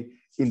play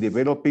in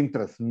developing,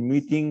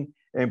 transmitting,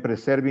 and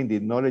preserving the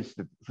knowledge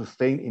that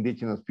sustain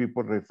indigenous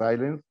people's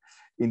resilience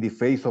in the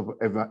face of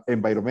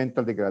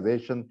environmental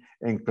degradation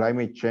and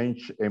climate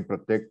change, and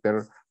protect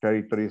their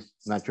territories,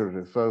 natural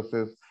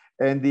resources,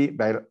 and the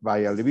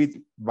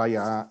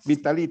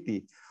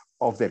vitality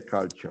of their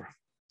culture.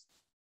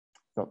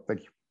 So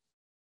thank you.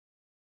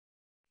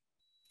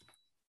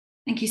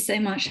 Thank you so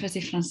much, Jose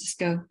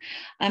Francisco.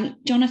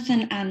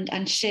 Jonathan and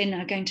Xin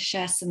are going to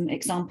share some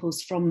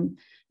examples from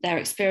their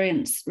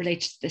experience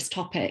related to this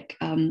topic,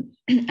 and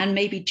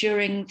maybe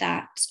during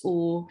that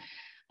or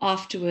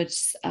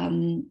afterwards,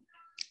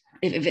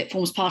 if it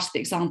forms part of the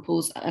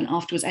examples, and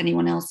afterwards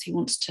anyone else who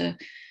wants to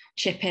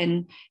chip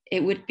in,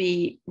 it would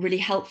be really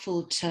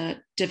helpful to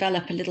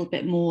develop a little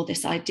bit more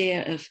this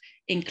idea of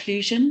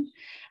inclusion.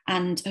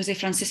 And Jose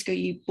Francisco,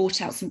 you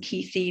brought out some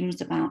key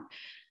themes about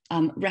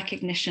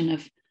recognition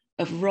of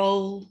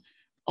role,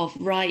 of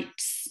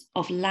rights,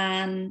 of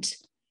land,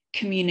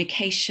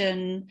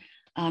 communication,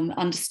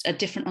 a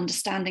different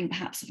understanding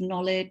perhaps of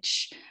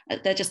knowledge.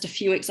 They're just a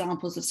few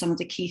examples of some of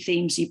the key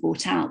themes you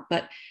brought out,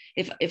 but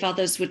if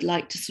others would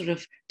like to sort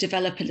of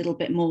develop a little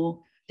bit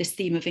more this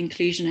theme of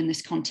inclusion in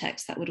this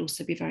context, that would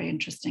also be very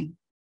interesting.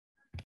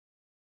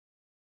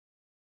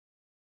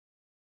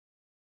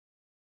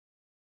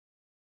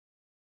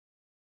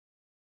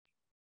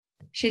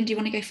 Xin, do you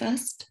want to go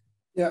first?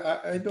 Yeah,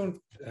 I don't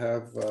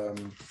have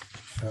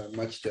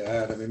much to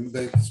add. I mean,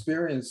 the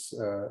experience,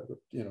 to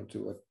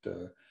what,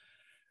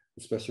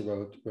 especially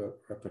what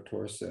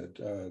Rapporteur said,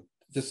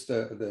 just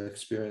the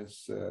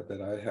experience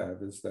that I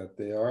have is that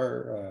they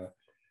are,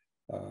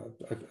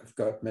 I've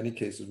got many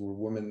cases where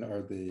women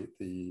are the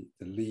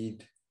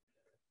lead.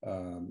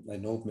 I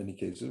know of many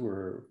cases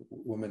where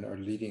women are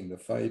leading the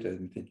fight.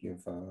 I'm thinking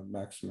of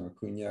Maxima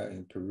Acuna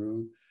in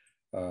Peru,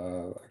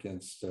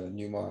 against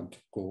Newmont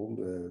Gold,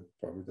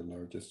 probably the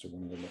largest or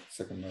one of the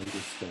second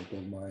largest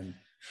gold mine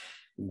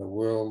in the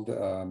world.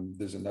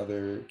 There's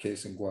another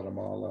case in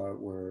Guatemala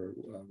where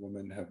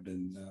women have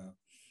been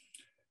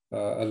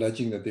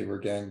alleging that they were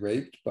gang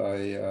raped by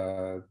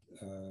a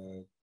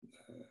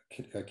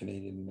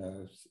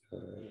Canadian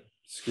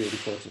security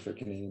force of a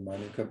Canadian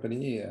mining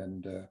company,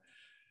 and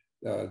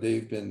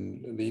they've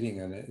been leading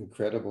an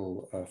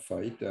incredible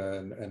fight.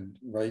 And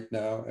right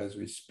now, as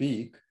we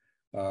speak,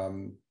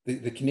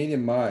 the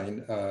Canadian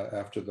mine,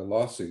 after the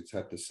lawsuits,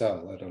 had to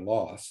sell at a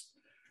loss.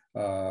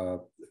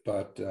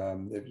 But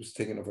it was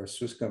taken over a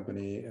Swiss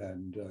company,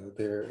 and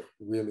they're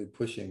really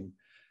pushing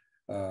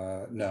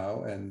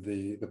now, and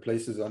the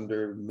place is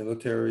under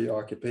military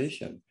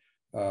occupation.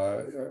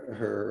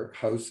 Her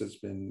house has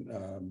been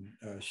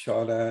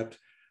shot at.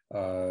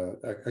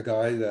 A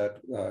guy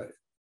that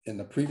in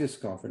the previous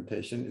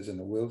confrontation is in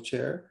a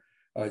wheelchair.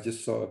 I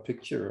just saw a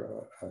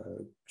picture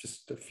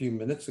just a few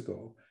minutes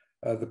ago.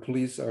 The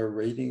police are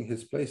raiding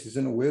his place. He's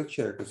in a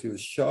wheelchair because he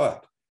was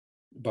shot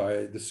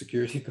by the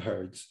security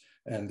guards,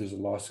 and there's a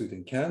lawsuit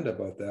in Canada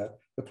about that.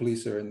 The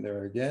police are in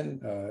there again.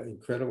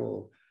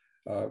 Incredible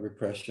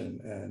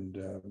repression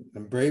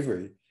and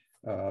bravery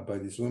by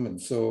these women.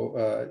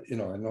 So, you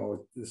know, I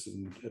know this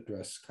isn't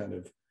address kind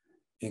of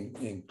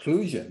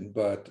inclusion,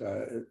 but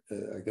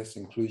I guess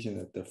inclusion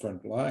at the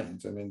front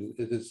lines. I mean,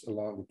 it is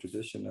along the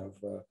tradition of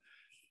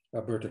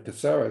Alberta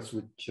Caceres,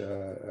 which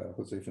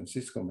Jose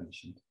Francisco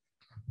mentioned.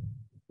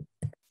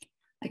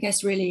 I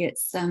guess really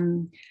it's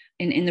in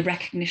the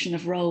recognition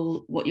of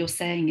role, what you're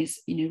saying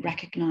is, you know,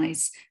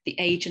 recognize the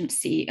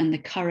agency and the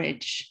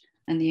courage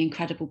and the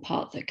incredible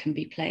part that can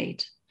be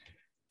played.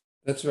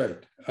 That's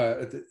right.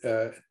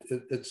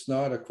 It's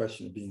not a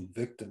question of being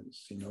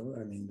victims, you know.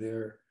 I mean,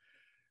 they're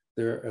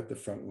at the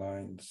front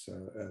lines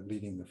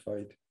leading the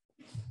fight.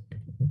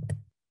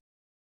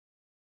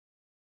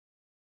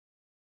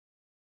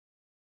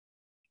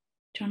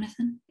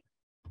 Jonathan?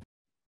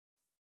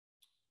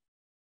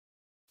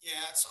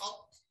 Yeah, so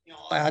I'll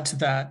add to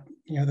that,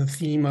 you know, the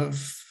theme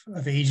of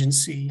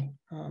agency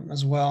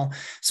as well.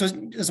 So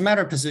as a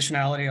matter of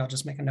positionality, I'll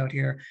just make a note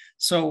here.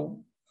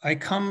 So I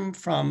come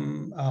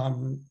from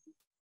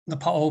the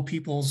Pa'o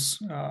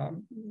peoples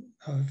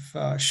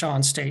of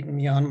Shan State in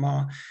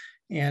Myanmar.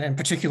 And in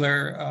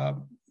particular,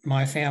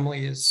 my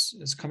family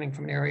is coming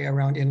from an area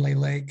around Inle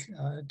Lake,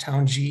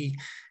 Town G,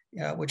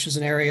 which is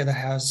an area that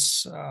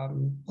has,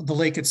 the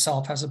lake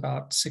itself has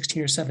about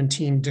 16 or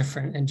 17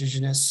 different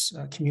indigenous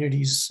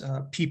communities,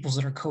 peoples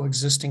that are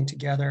coexisting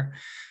together.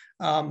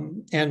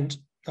 And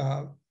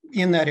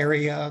in that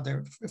area,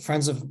 they're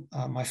friends of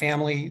my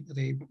family.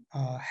 They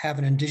have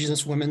an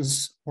Indigenous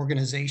women's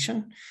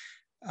organization.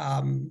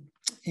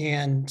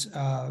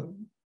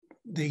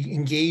 They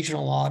engage in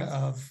a lot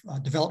of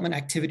development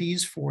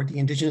activities for the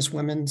Indigenous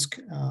women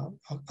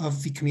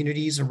of the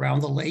communities around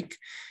the lake,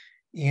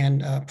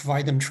 and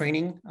provide them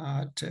training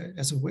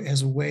as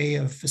a way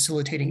of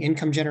facilitating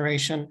income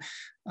generation,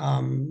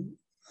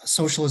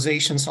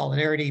 socialization,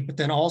 solidarity, but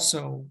then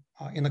also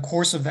in the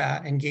course of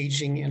that,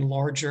 engaging in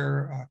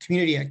larger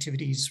community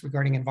activities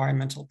regarding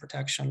environmental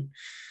protection.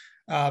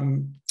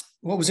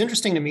 What was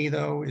interesting to me,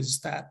 though,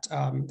 is that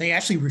they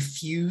actually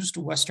refused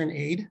Western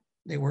aid.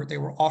 They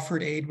were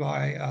offered aid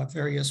by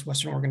various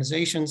Western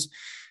organizations,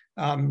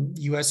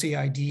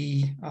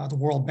 USAID, the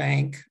World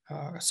Bank,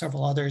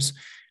 several others,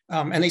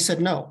 and they said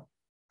no,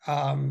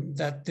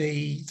 that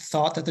they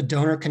thought that the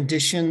donor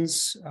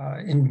conditions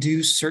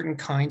induced certain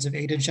kinds of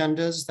aid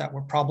agendas that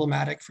were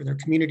problematic for their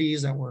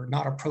communities, that were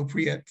not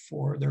appropriate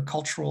for their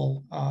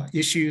cultural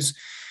issues.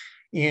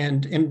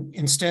 And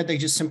instead, they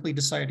just simply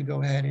decided to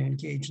go ahead and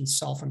engage in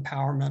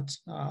self-empowerment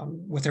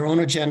with their own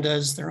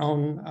agendas, their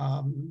own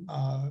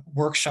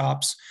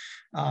workshops,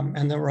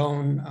 and their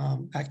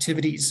own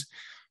activities.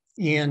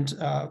 And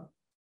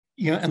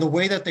and the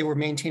way that they were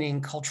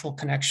maintaining cultural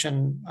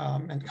connection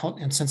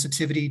and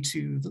sensitivity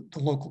to the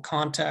local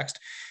context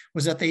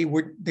was that they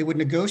would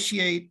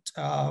negotiate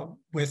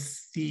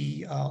with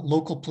the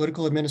local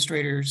political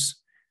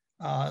administrators.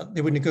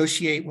 They would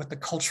negotiate with the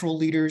cultural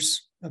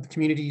leaders of the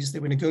communities. They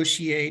would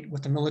negotiate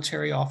with the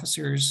military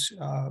officers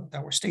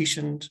that were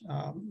stationed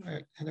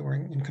and that were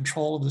in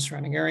control of the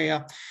surrounding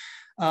area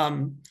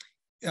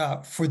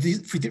for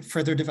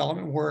their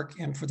development work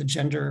and for the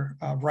gender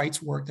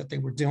rights work that they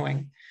were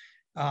doing.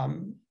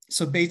 And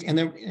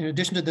then in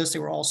addition to this, they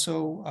were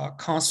also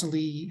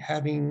constantly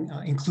having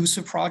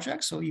inclusive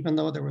projects. So even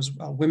though there was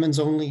women's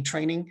only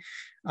training,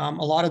 a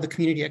lot of the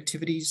community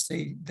activities,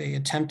 they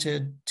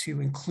attempted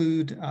to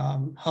include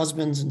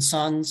husbands and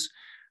sons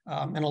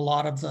and a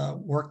lot of the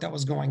work that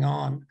was going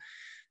on.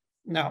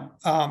 Now,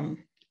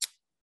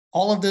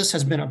 all of this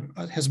has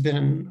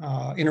been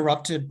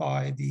interrupted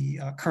by the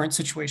current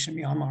situation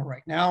in Myanmar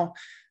right now.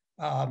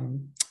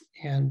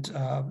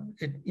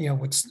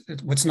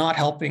 What's not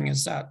helping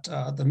is that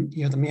the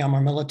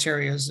Myanmar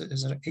military is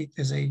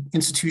a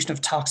institution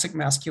of toxic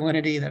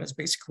masculinity that has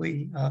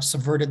basically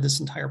subverted this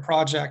entire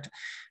project.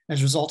 As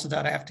a result of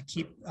that, I have to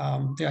keep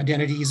the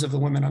identities of the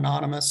women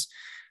anonymous.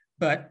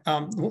 But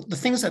the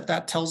things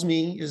that tells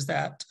me is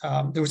that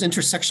there was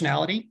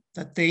intersectionality,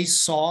 that they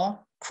saw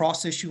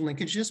cross-issue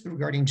linkages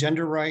regarding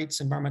gender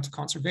rights, environmental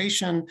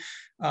conservation,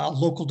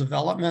 local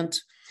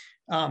development.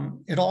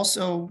 It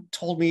also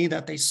told me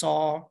that they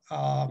saw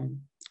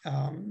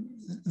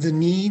the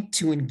need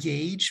to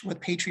engage with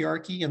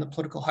patriarchy and the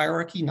political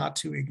hierarchy, not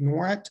to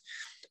ignore it.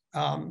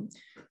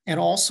 And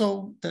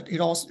also that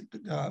it also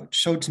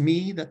showed to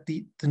me that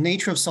the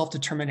nature of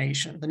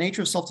self-determination,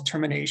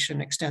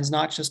 extends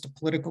not just to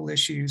political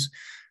issues,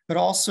 but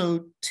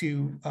also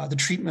to the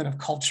treatment of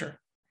culture,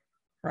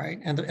 right?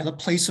 And the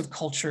place of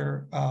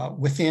culture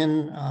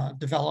within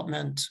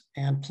development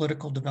and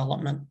political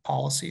development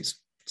policies.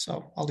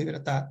 So I'll leave it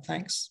at that.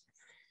 Thanks.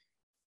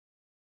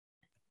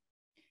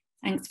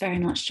 Thanks very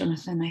much,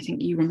 Jonathan. I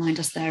think you remind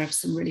us there of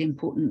some really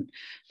important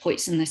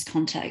points in this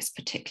context,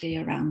 particularly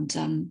around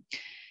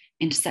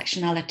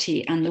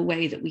intersectionality and the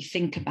way that we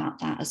think about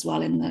that as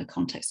well in the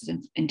context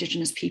of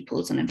Indigenous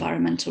peoples and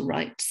environmental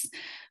rights.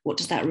 What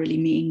does that really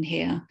mean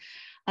here?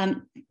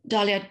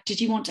 Dalia,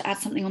 did you want to add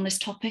something on this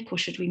topic, or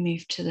should we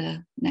move to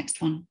the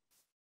next one?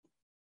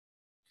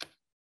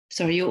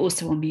 Sorry, you're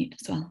also on mute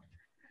as well.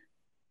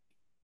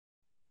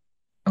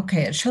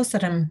 Okay, it shows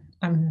that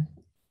I'm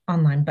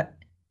online, but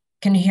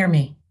can you hear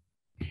me?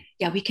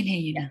 Yeah, we can hear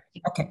you now.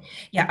 Okay.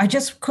 Yeah, I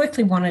just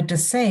quickly wanted to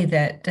say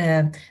that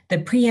the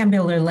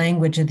preambular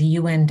language of the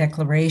UN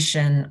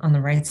Declaration on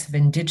the Rights of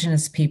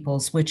Indigenous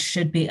Peoples, which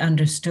should be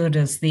understood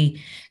as the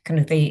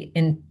kind of the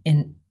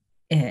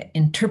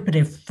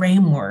interpretive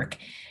framework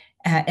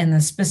and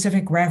the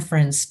specific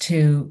reference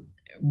to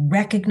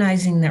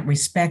recognizing that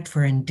respect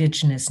for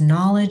Indigenous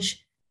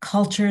knowledge,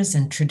 cultures,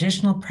 and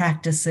traditional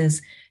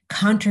practices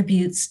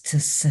contributes to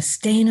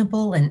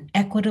sustainable and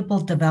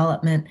equitable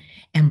development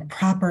and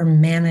proper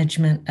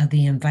management of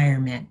the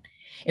environment.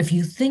 If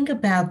you think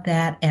about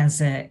that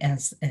as a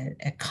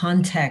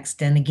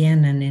context, and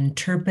again, an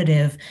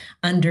interpretive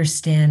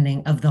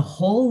understanding of the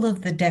whole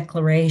of the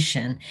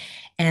declaration,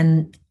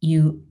 and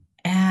you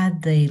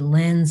add the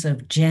lens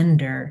of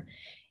gender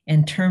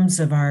in terms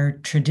of our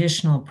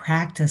traditional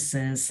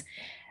practices,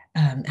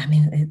 I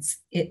mean,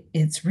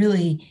 it's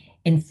really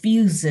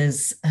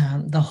infuses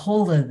the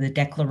whole of the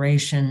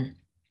declaration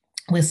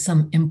with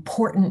some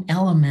important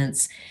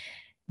elements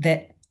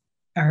that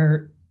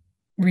are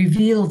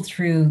revealed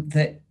through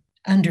the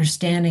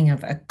understanding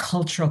of a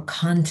cultural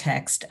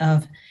context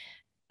of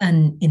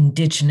an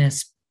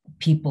Indigenous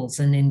peoples,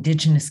 an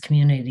Indigenous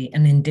community,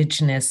 an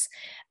Indigenous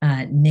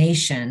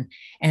nation.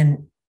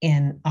 And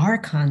in our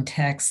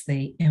context,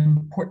 the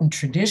important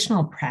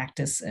traditional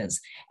practices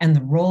and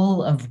the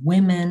role of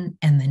women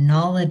and the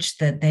knowledge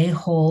that they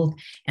hold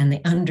and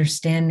the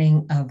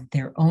understanding of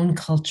their own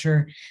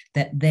culture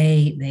that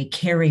they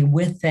carry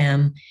with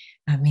them.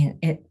 I mean,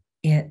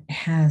 it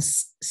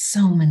has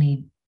so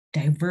many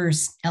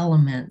diverse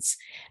elements,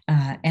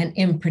 and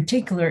in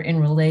particular in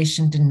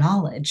relation to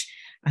knowledge.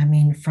 I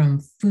mean,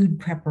 from food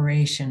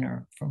preparation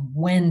or from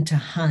when to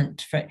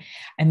hunt.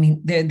 I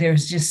mean,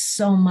 there's just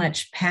so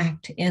much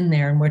packed in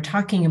there, and we're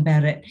talking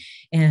about it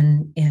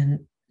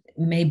in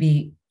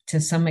maybe to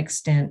some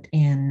extent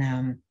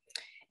in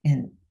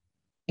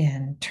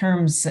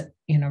terms,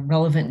 you know,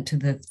 relevant to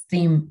the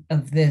theme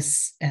of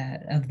this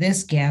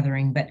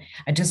gathering. But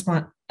I just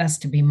want us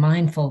to be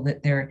mindful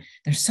that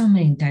there's so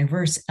many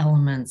diverse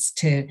elements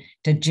to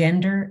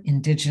gender,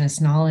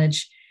 Indigenous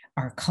knowledge,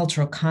 our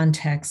cultural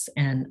context,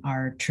 and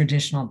our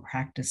traditional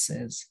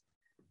practices.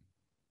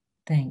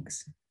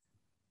 Thanks.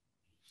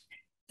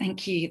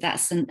 Thank you.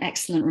 That's an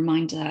excellent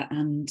reminder.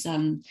 And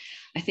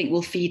I think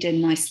we'll feed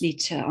in nicely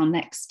to our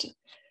next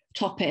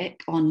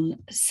topic on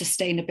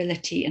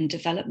sustainability and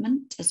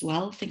development as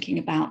well, thinking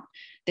about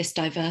this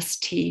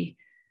diversity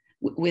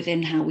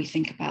within how we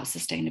think about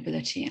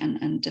sustainability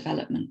and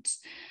development.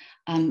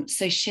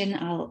 So Shin,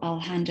 I'll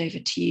hand over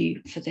to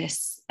you for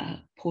this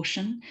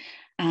portion.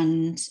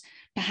 And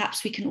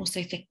perhaps we can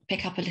also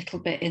pick up a little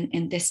bit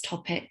in this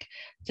topic,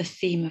 the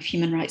theme of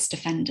human rights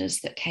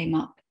defenders that came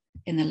up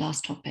in the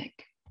last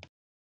topic.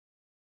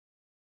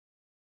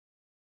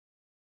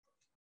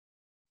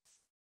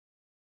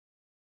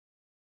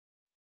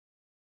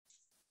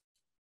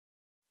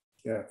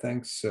 Yeah,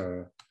 thanks.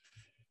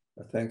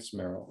 Thanks,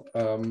 Meryl.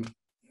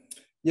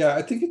 Yeah,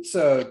 I think it's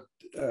a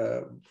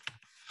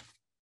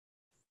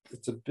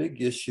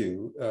big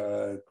issue.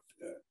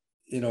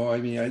 You know, I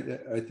mean,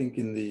 I think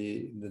in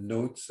the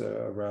notes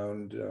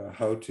around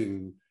how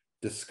to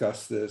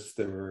discuss this,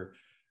 there were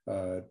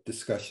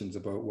discussions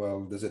about,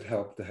 well, does it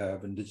help to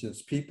have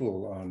Indigenous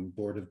people on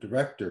board of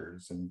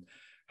directors? And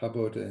how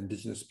about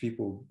Indigenous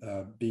people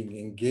being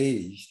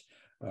engaged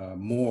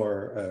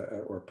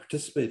more or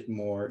participate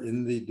more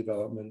in the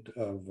development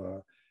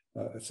of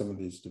some of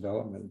these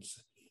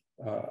developments?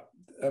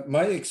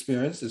 My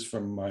experience is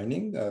from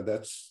mining.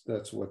 That's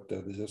what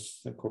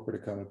the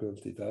corporate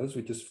accountability does.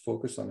 We just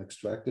focus on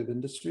extractive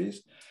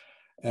industries.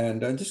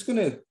 And I'm just going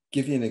to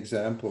give you an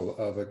example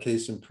of a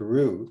case in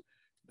Peru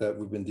that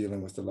we've been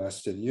dealing with the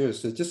last 10 years,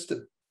 so just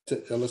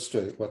to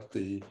illustrate what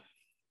the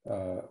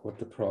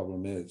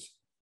problem is.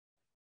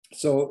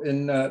 So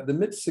in the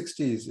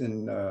mid-60s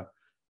in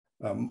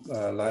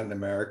Latin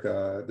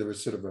America, there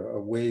was sort of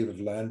a wave of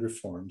land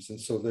reforms. And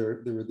so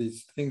there were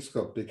these things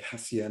called big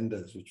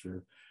haciendas, which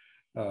were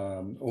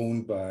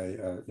owned by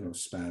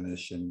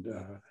Spanish, and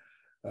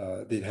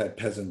they had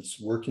peasants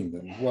working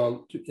them.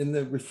 Well, in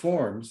the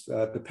reforms,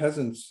 the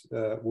peasants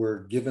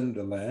were given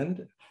the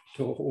land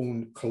to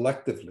own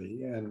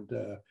collectively, and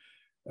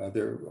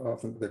they're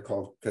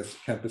called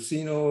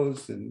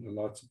campesinos in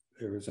lots of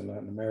areas in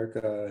Latin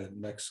America and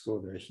Mexico.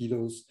 They're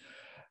ejidos,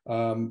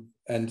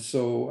 and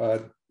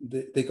so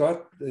they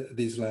got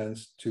these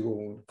lands to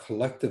own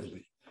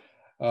collectively.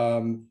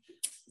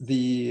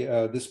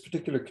 This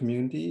particular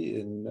community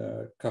in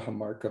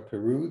Cajamarca,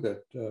 Peru,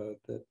 that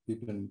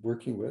we've been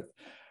working with,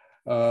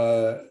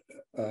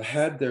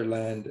 had their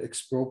land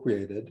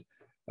expropriated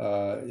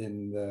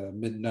in the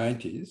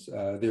mid-90s.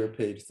 They were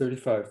paid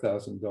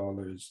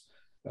 $35,000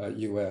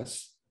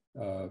 US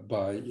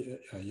by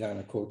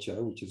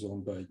Yanacocha, which is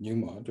owned by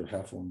Newmont, or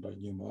half owned by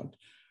Newmont,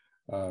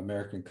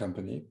 American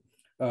company.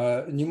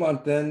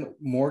 Newmont then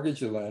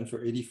mortgaged the land for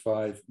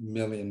 $85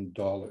 million.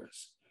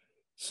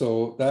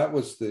 So that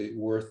was the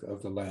worth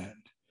of the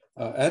land.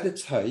 At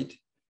its height,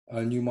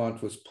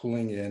 Newmont was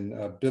pulling in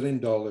 $1 billion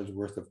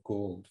worth of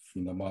gold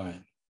from the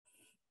mine.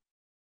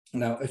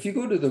 Now, if you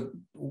go to the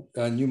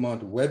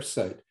Newmont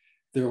website,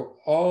 they're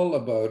all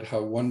about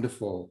how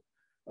wonderful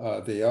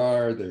they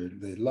are.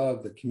 They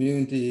love the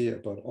community,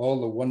 about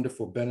all the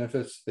wonderful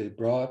benefits they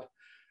brought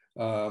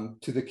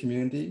to the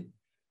community.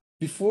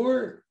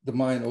 Before the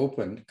mine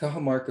opened,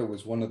 Cajamarca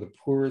was one of the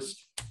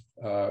poorest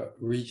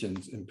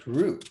regions in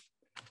Peru.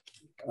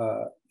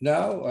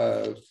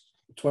 Now,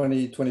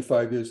 20,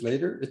 25 years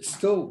later, it's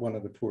still one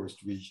of the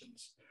poorest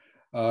regions.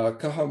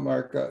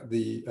 Cajamarca,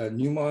 the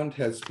Newmont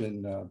has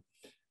been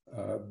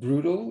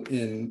brutal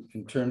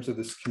in terms of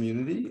this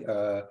community.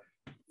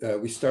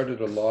 We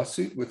started a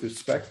lawsuit with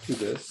respect to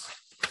this,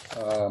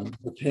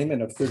 the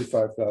payment of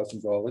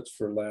 $35,000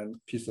 for a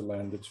piece of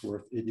land that's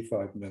worth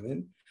 $85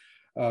 million.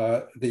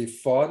 They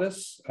fought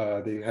us.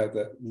 They have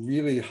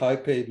really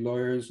high-paid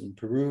lawyers in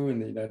Peru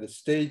and the United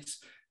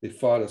States. They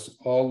fought us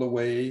all the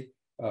way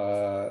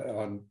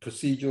on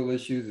procedural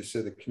issues. They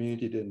said the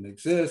community didn't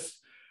exist.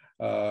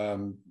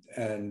 On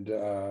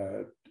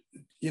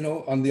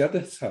the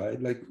other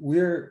side, like,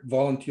 we're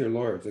volunteer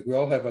lawyers. Like, we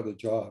all have other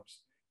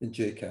jobs in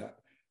JCAP.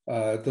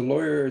 The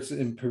lawyers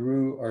in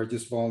Peru are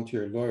just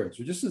volunteer lawyers.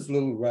 We're just this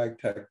little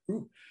ragtag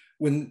group.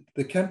 When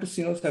the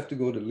campesinos have to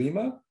go to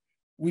Lima,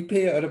 we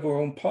pay out of our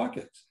own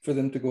pockets for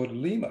them to go to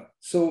Lima.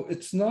 So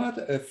it's not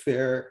a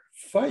fair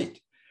fight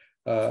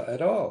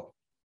at all.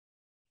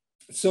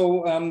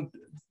 So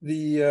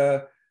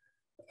there's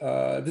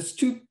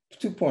two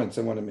points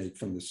I want to make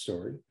from this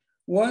story.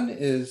 One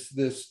is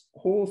this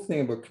whole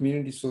thing about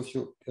community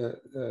social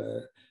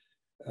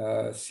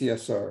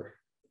CSR,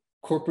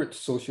 corporate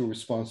social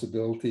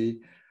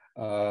responsibility,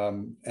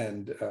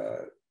 and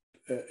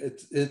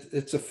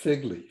it's a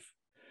fig leaf.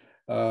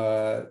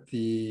 I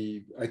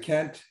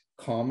can't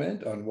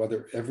comment on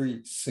whether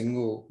every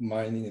single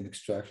mining and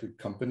extractive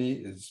company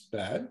is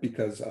bad,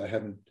 because I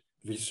haven't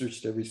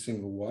researched every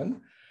single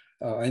one.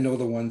 I know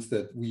the ones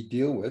that we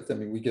deal with. I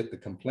mean, we get the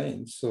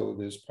complaints, so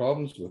there's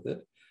problems with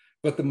it.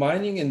 But the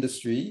mining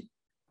industry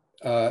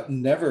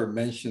never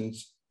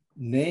mentions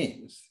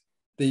names.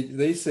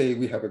 They say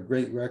we have a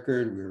great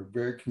record, we're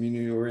very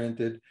community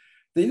oriented.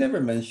 They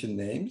never mention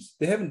names.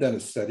 They haven't done a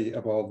study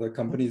of all the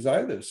companies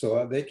either.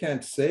 So they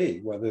can't say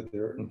whether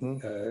their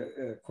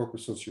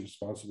corporate social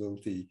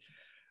responsibility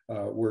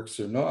works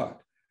or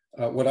not.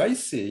 What I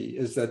see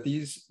is that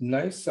these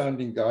nice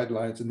sounding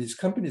guidelines, and these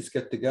companies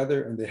get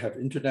together and they have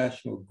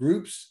international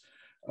groups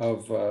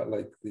of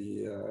like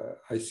the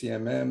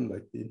ICMM,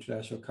 like the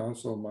International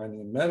Council on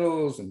Mining and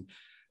Metals, and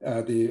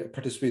they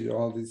participate in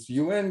all these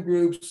UN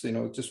groups,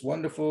 just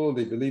wonderful.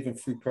 They believe in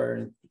free, prior,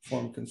 and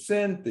informed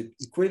consent, the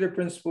Equator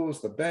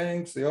Principles, the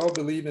banks, they all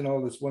believe in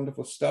all this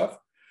wonderful stuff.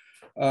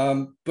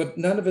 But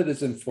none of it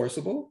is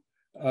enforceable.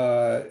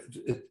 They're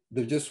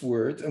just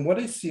words. And what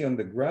I see on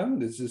the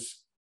ground is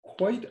this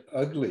quite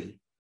ugly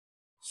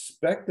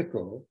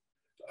spectacle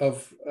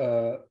of,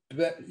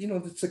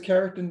 it's a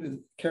carrot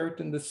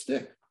and the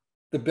stick.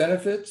 The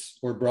benefits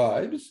or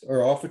bribes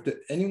are offered to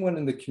anyone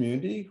in the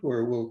community who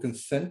will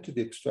consent to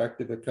the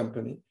extractive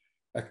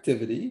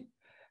activity.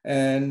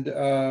 And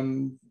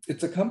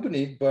it's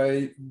accompanied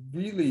by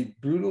really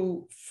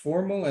brutal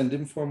formal and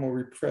informal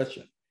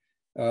repression,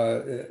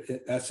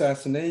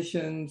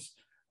 assassinations,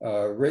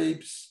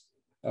 rapes.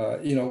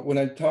 When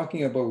I'm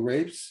talking about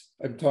rapes,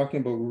 I'm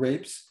talking about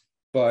rapes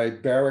by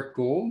Barrick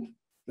Gold,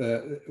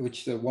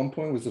 which at one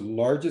point was the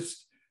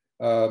largest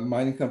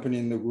mining company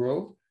in the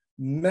world.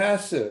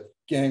 Massive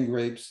gang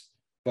rapes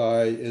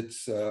by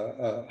its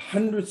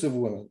hundreds of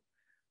women,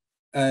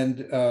 and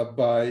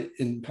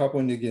in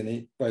Papua New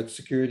Guinea by its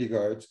security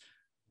guards.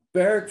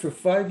 Barrick for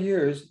 5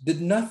 years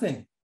did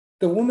nothing.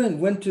 The women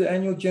went to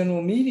annual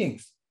general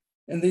meetings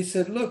and they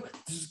said, look,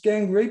 this is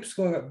gang rapes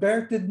going on.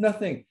 Barrick did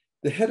nothing.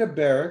 The head of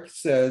Barrick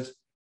says,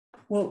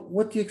 well,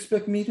 what do you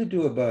expect me to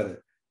do about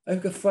it?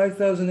 I've got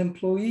 5,000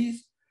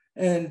 employees,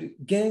 and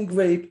gang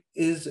rape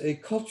is a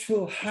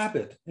cultural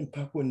habit in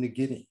Papua New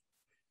Guinea.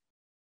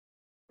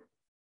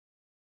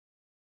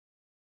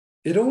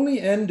 It only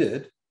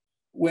ended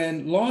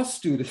when law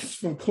students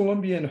from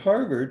Columbia and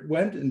Harvard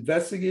went,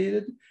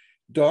 investigated,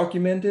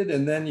 documented,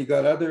 and then you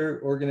got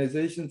other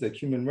organizations like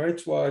Human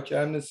Rights Watch,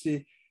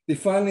 Amnesty, they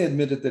finally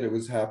admitted that it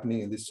was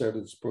happening and they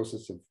started this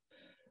process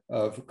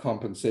of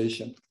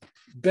compensation.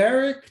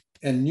 Barrick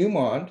and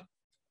Newmont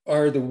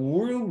are the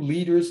world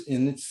leaders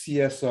in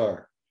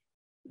CSR.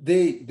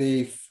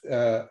 They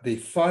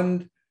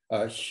fund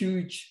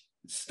huge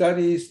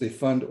studies, they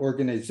fund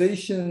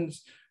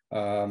organizations.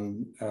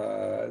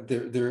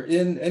 They're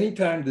in,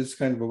 anytime there's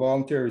kind of a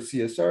voluntary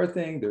CSR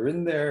thing, they're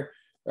in there,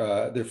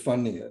 they're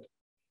funding it.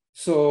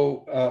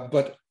 So,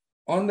 but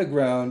on the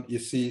ground, you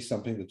see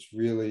something that's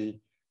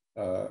really,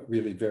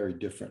 really very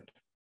different.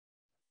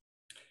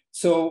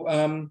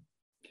 So,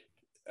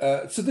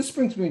 so this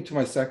brings me to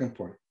my second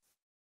point.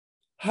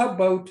 How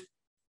about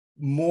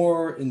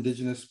more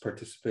Indigenous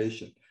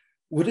participation?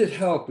 Would it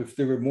help if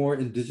there were more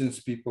Indigenous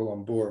people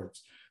on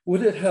boards?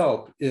 Would it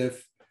help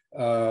if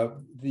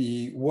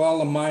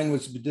while a mine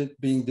was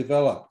being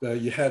developed,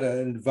 you had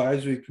an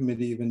advisory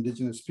committee of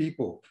Indigenous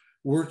people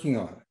working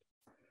on it?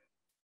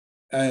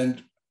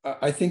 And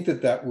I think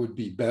that that would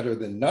be better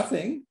than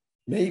nothing,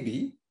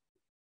 maybe.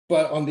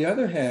 But on the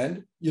other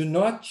hand, you're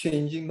not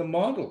changing the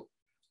model.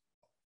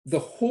 The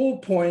whole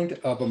point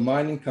of a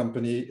mining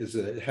company is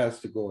that it has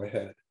to go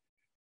ahead.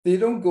 They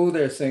don't go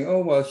there saying, oh,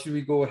 well, should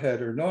we go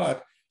ahead or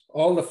not?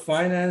 All the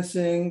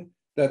financing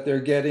that they're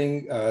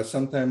getting,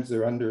 sometimes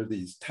they're under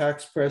these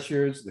tax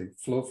pressures, they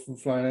flow from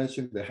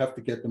financing, they have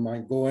to get the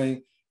mine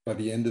going by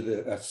the end of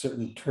a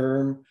certain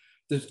term.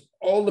 There's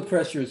all the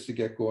pressures to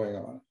get going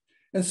on.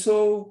 And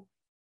so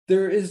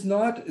there is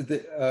not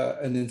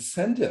an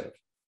incentive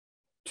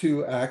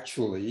to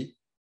actually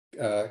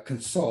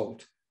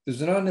consult.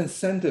 There's not an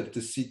incentive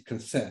to seek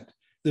consent.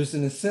 There's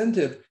an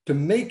incentive to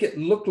make it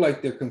look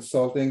like they're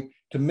consulting,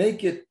 to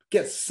make it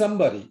get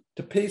somebody,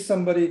 to pay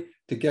somebody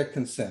to get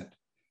consent.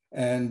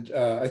 And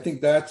I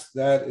think that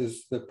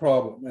is the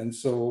problem. And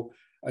so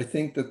I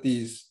think that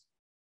these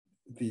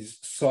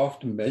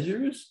soft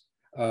measures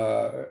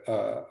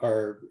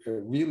are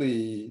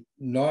really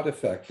not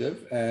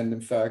effective. And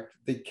in fact,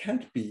 they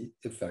can't be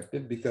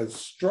effective because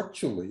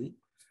structurally,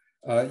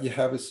 you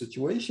have a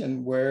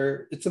situation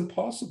where it's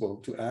impossible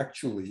to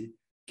actually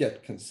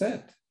get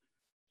consent.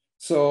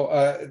 So,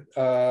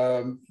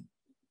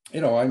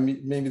 you know,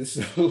 maybe this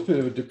is a little bit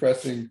of a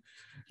depressing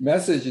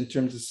message in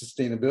terms of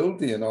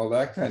sustainability and all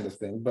that kind of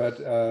thing. But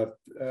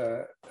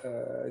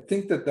I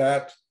think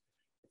that,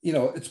 you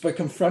know, it's by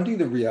confronting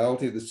the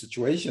reality of the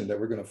situation that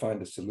we're going to find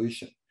a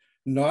solution,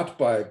 not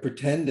by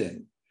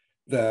pretending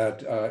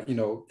that, you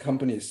know,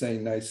 companies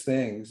saying nice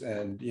things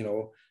and, you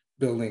know,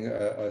 building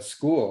a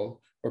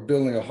school or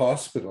building a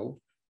hospital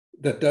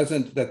that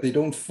they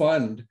don't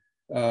fund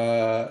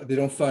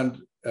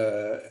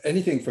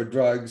anything for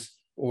drugs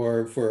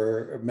or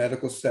for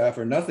medical staff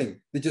or nothing.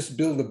 They just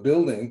build a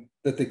building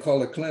that they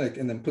call a clinic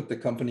and then put the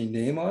company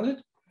name on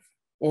it.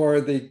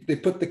 Or they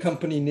put the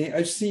company name.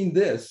 I've seen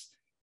this.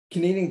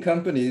 Canadian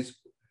companies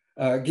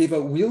gave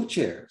out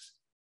wheelchairs.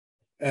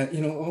 And,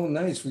 you know, oh,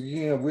 nice, we're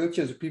giving out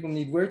wheelchairs. People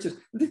need wheelchairs.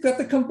 They've got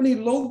the company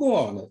logo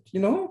on it, you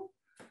know?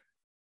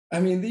 I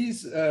mean,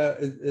 these,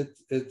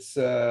 it's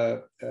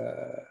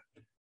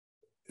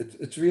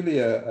really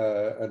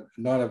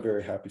not a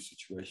very happy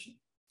situation.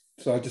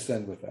 So I'll just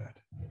end with that.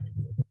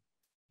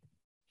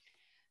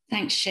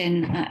 Thanks,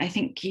 Shin. I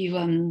think you,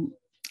 I'm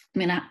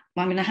going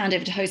to hand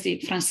over to Jose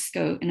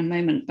Francisco in a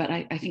moment, but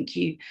I think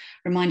you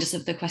remind us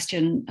of the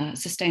question,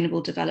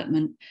 sustainable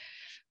development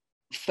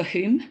for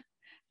whom?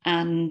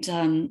 And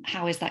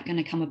how is that going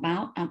to come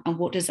about? And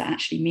what does that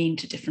actually mean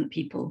to different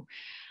people?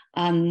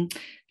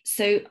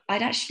 So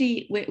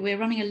we're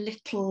running a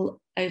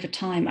little over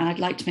time, and I'd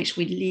like to make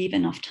sure we leave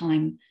enough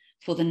time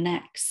for the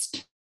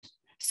next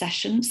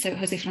session. So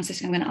Jose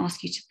Francisco, I'm going to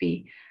ask you to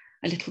be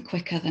a little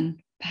quicker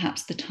than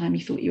perhaps the time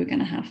you thought you were going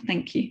to have.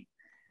 Thank you.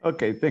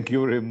 Okay, thank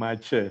you very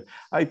much.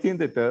 I think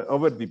that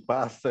over the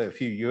past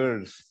few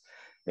years,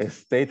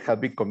 states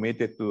have been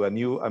committed to a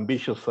new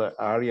ambitious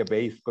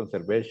area-based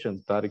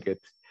conservation target.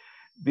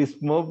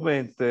 This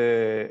movement,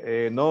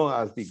 known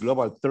as the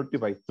Global 30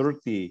 by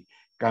 30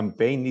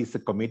 campaign, is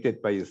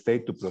committed by the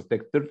state to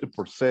protect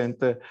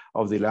 30%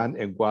 of the land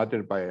and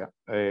water by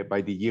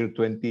the year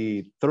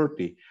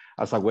 2030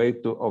 as a way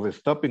of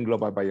stopping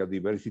global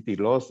biodiversity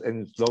loss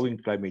and slowing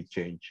climate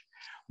change.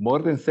 More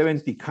than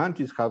 70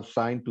 countries have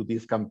signed to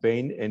this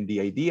campaign, and the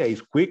idea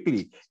is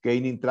quickly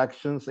gaining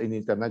traction in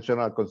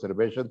international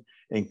conservation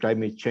and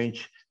climate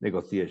change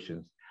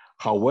negotiations.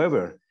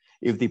 However,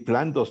 if the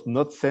plan does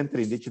not center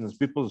Indigenous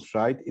people's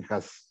rights, it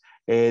has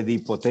the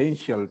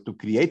potential to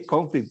create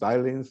conflict,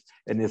 violence,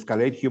 and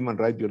escalate human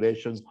rights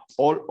violations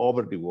all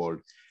over the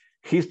world.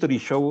 History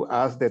shows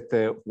us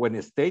that when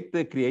a state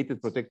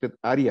created protected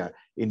area,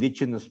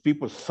 Indigenous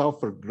people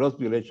suffer gross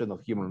violation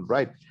of human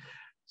rights.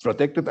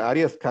 Protected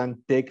areas can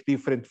take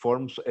different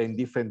forms in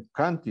different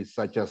countries,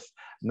 such as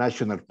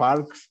national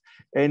parks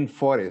and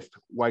forests,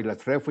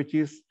 wildlife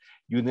refuges,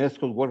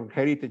 UNESCO World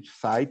Heritage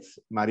Sites,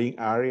 marine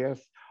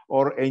areas,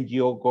 or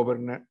NGO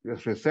governance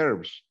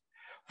reserves.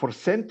 For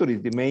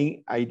centuries, the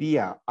main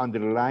idea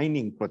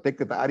underlining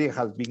protected area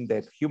has been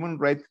that human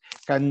rights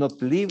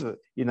cannot live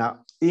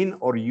in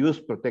or use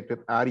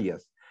protected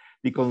areas.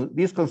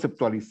 This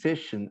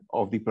conceptualization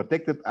of the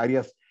protected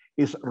areas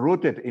is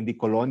rooted in the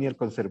colonial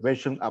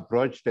conservation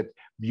approach that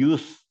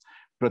views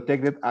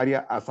protected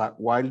area as a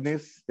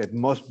wilderness that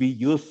must be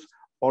used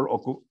or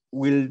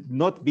will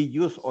not be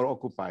used or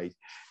occupied.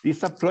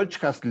 This approach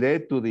has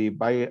led to the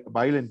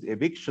violent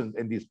eviction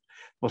and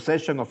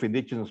dispossession of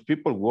indigenous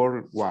people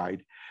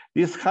worldwide.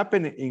 This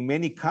happened in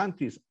many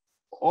countries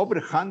over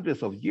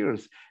hundreds of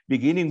years,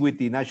 beginning with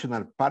the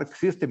national park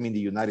system in the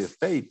United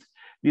States.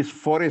 This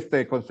forest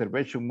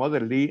conservation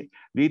model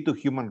lead to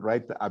human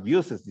rights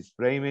abuses,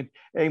 displacement,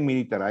 and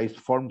militarized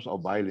forms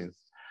of violence.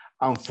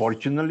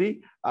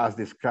 Unfortunately, as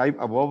described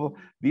above,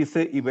 this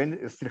event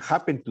still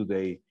happens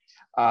today,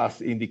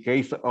 as in the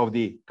case of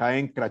the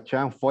Kaeng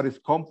Krachan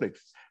Forest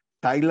Complex,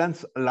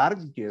 Thailand's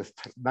largest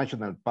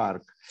national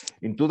park.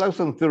 In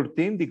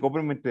 2013, the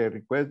government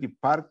requested the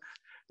park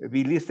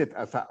be listed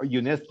as a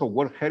UNESCO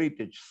World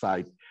Heritage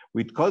Site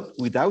without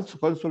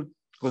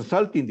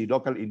consulting the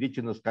local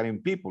indigenous Karen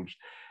peoples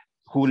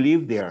who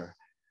live there.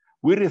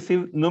 We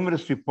received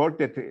numerous reports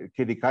that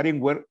the Karen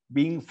were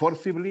being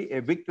forcibly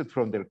evicted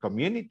from their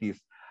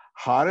communities,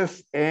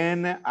 harassed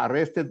and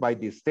arrested by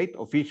the state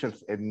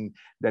officials, and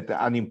that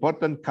an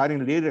important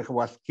Karen leader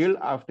was killed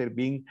after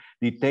being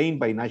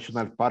detained by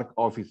national park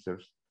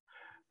officers.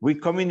 We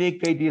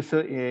communicate this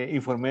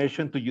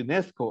information to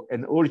UNESCO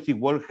and urge the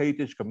World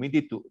Heritage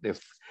Committee to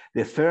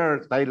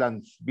defer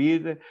Thailand's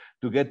bid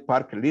to get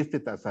park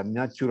listed as a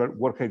natural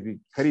World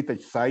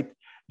Heritage Site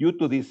due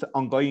to these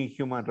ongoing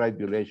human rights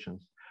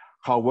violations.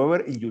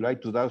 However, in July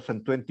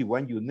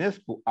 2021,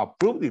 UNESCO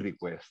approved the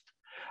request.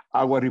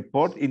 Our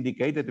report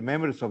indicated that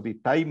members of the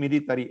Thai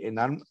military and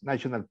armed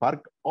national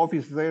park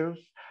officers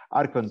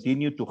are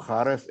continued to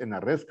harass and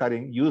arrest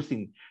Karen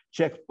using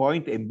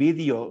checkpoint and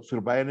video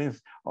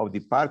surveillance of the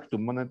park to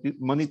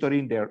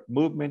monitoring their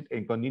movement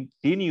and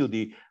continue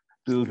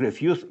to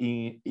refuse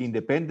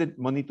independent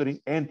monitoring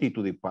entry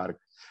to the park.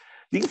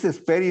 This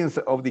experience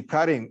of the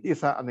Karen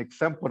is an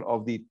example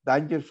of the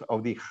dangers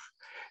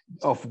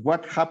of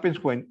what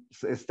happens when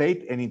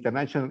state and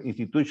international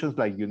institutions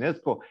like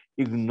UNESCO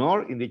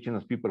ignore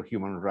indigenous people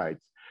human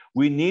rights.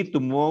 We need to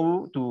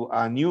move to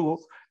a new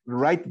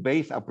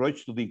right-based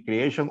approach to the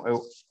creation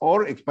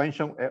or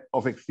expansion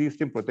of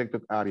existing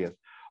protected areas.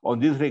 On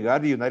this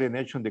regard, the United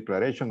Nations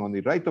Declaration on the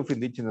Right of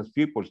Indigenous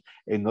Peoples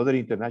and other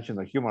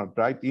international human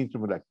rights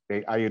instruments like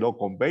the ILO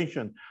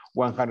Convention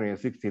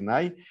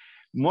 169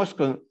 must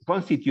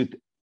constitute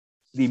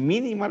the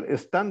minimal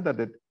standard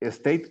that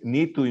states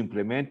need to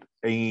implement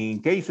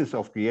in cases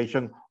of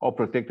creation of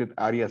protected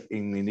areas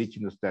in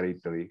indigenous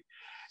territory.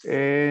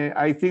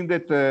 I think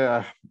that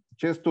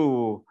just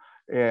to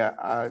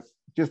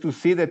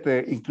see that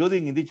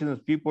including indigenous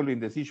people in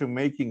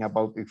decision-making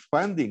about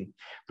expanding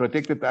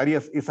protected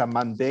areas is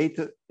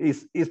mandated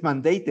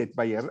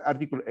by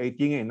Article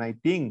 18 and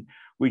 19,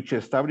 which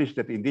establish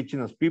that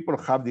indigenous people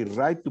have the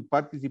right to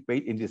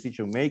participate in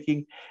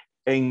decision-making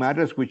in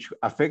matters which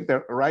affect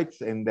their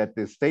rights, and that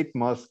the state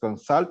must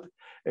consult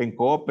and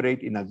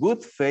cooperate in a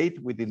good faith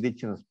with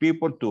indigenous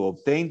people to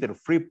obtain their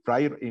free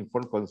prior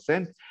informed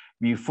consent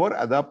before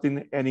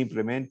adopting and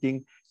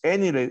implementing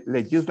any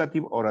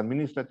legislative or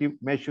administrative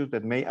measures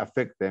that may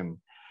affect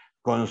them.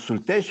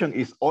 Consultation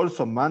is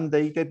also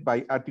mandated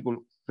by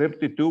Article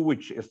 32,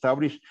 which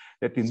establishes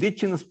that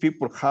indigenous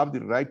people have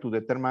the right to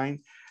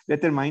determine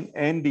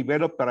and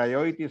develop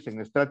priorities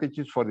and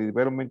strategies for the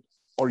development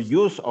or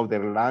use of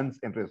their lands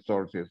and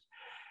resources.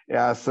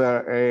 As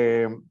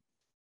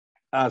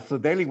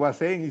Deli was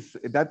saying,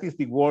 that is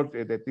the word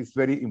that is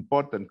very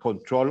important,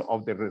 control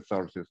of the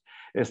resources.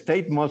 A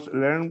state must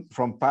learn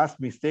from past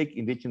mistakes.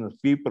 Indigenous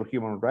people,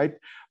 human rights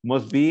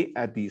must be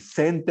at the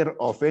center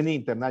of any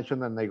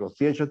international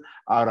negotiation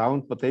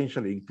around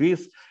potential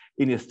increase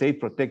in state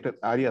protected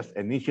areas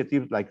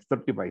initiatives like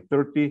 30 by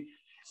 30.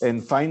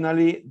 And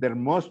finally, there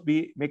must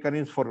be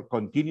mechanisms for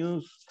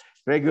continuous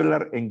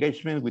regular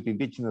engagement with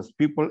indigenous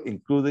people,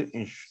 including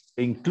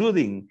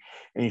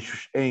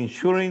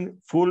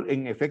ensuring full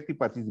and effective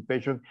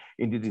participation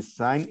in the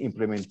design,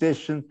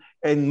 implementation,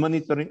 and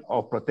monitoring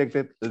of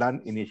protected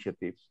land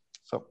initiatives.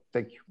 So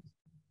thank you.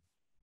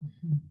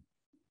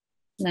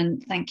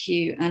 And thank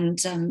you. And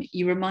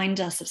you remind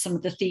us of some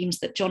of the themes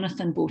that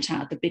Jonathan brought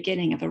out at the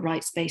beginning of a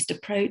rights-based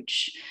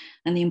approach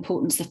and the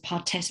importance of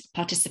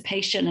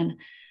participation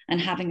and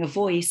having a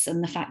voice,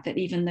 and the fact that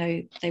even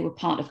though they were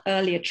part of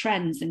earlier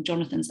trends in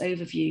Jonathan's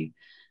overview,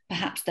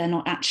 perhaps they're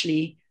not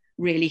actually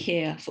really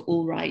here for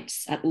all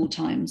rights at all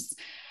times.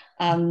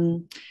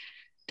 Dali,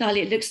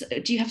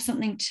 do you have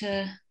something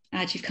to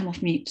add? You've come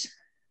off mute.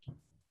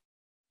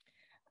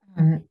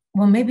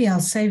 Well, maybe I'll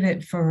save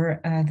it for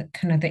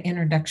kind of the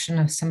introduction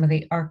of some of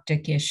the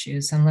Arctic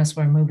issues, unless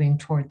we're moving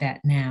toward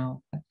that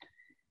now.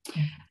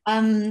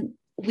 We're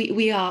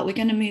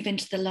going to move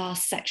into the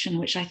last section,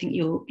 which I think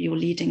you're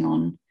leading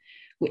on,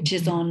 which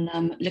is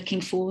on looking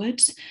forward.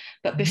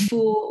 But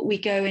before we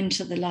go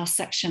into the last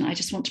section, I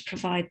just want to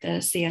provide the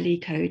CLE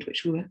code,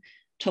 which we were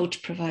told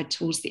to provide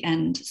towards the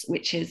end,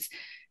 which is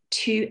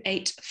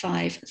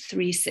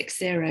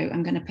 285360.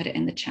 I'm going to put it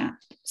in the chat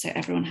so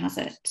everyone has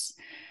it.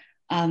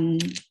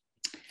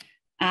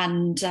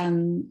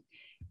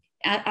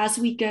 As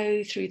we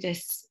go through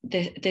this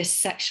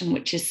section,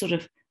 which is sort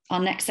of, our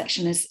next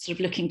section is sort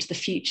of looking to the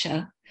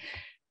future,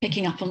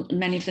 picking up on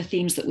many of the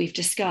themes that we've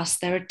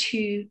discussed, there are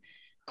two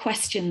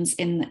questions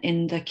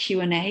in the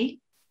Q&A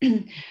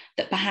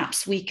that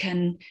perhaps we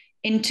can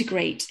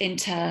integrate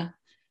into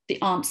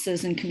the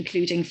answers and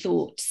concluding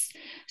thoughts.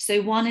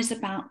 So one is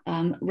about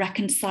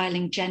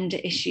reconciling gender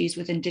issues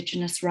with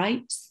Indigenous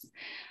rights.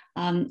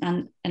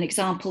 And an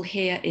example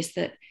here is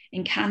that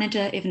in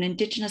Canada, if an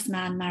Indigenous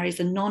man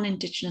marries a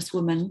non-Indigenous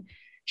woman,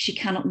 she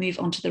cannot move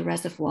onto the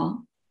reservoir.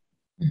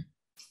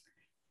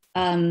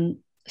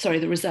 Sorry,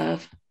 the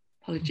reserve,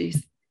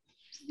 apologies.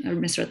 I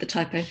misread the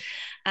typo.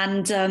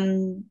 And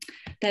then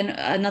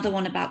another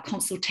one about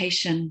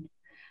consultation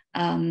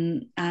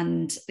and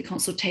the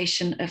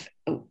consultation of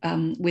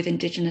with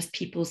Indigenous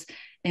peoples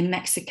in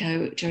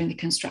Mexico during the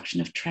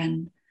construction of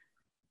Tren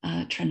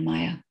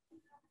Maya.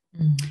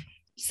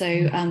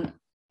 So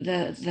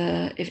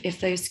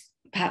if those,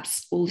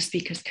 perhaps all the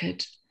speakers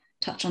could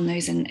touch on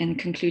those in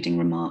concluding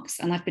remarks.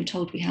 And I've been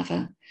told we have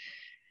a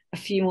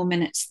few more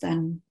minutes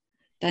than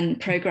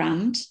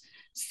programmed.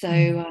 So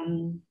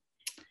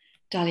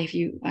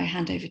Dali, I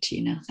hand over to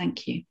you now.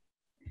 Thank you.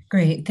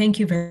 Great, thank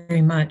you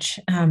very much.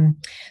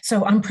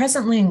 So I'm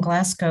presently in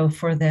Glasgow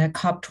for the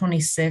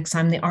COP26.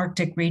 I'm the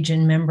Arctic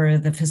region member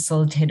of the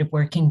facilitative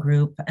working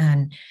group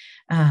and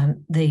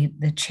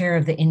the chair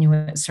of the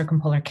Inuit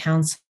Circumpolar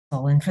Council.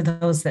 And for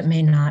those that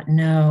may not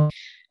know,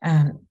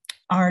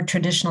 our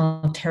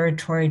traditional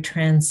territory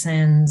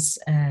transcends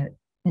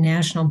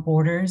national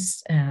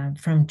borders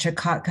from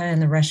Chukotka in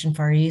the Russian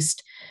Far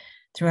East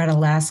throughout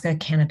Alaska,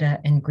 Canada,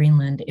 and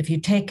Greenland. If you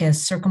take a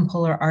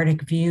circumpolar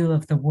Arctic view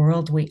of the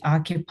world, we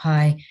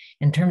occupy,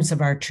 in terms of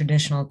our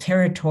traditional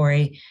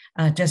territory,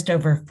 just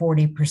over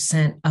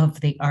 40% of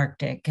the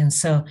Arctic. And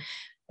so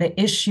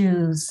the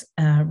issues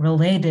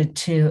related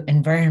to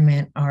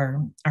environment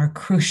are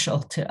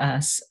crucial to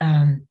us.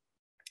 And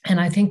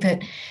I think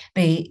that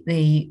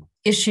the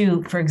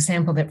issue, for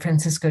example, that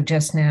Francisco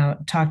just now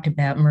talked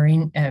about,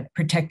 marine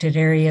protected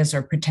areas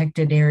or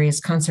protected areas,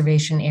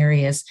 conservation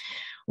areas,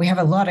 we have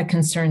a lot of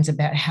concerns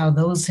about how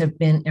those have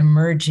been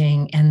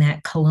emerging and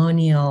that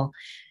colonial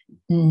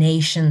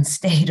nation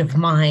state of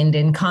mind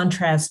in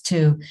contrast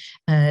to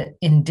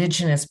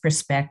Indigenous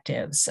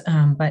perspectives.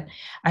 But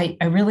I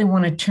really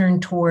want to turn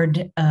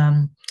toward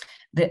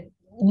the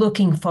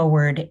looking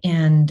forward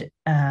and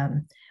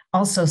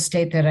also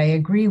state that I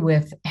agree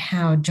with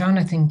how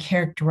Jonathan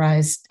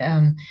characterized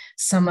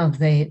some of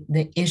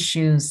the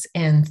issues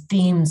and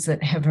themes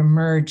that have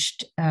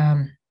emerged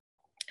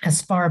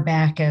as far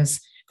back as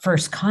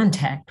first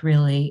contact,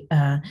 really,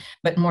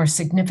 but more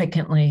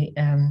significantly,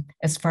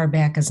 as far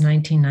back as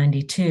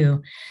 1992.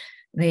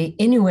 The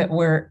Inuit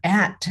were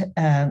at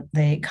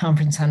the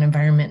Conference on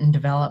Environment and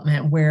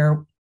Development,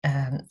 where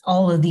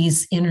all of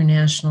these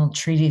international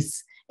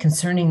treaties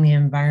concerning the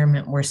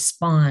environment were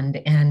spawned,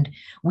 and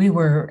we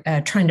were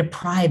trying to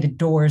pry the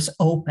doors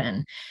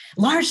open,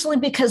 largely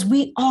because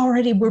we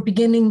already were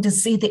beginning to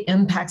see the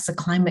impacts of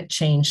climate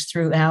change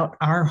throughout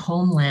our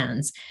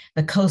homelands,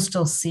 the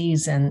coastal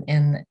seas and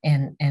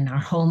our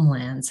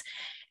homelands.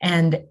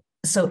 And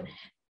so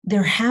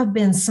there have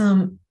been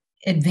some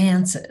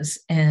advances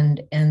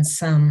and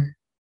some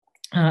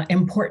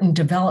important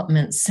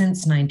developments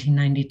since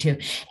 1992.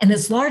 And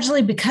it's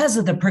largely because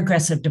of the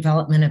progressive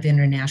development of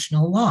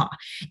international law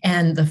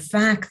and the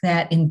fact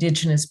that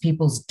Indigenous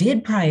peoples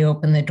did pry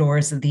open the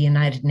doors of the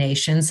United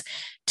Nations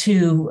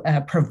to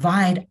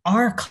provide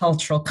our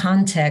cultural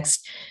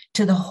context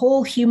to the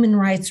whole human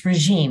rights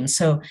regime.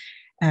 So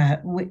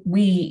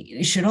we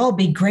should all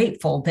be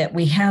grateful that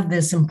we have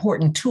this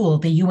important tool,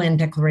 the UN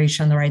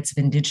Declaration on the Rights of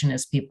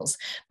Indigenous Peoples.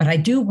 But I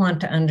do want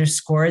to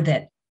underscore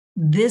that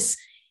this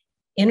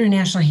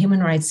International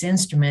Human Rights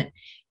Instrument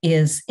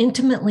is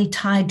intimately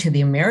tied to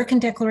the American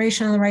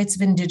Declaration on the Rights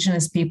of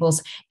Indigenous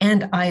Peoples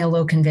and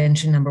ILO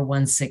Convention number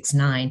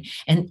 169.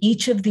 And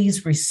each of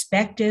these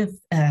respective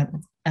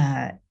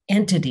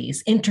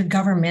entities,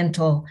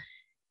 intergovernmental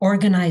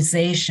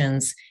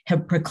organizations,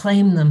 have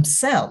proclaimed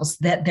themselves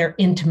that they're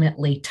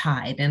intimately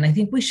tied. And I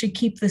think we should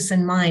keep this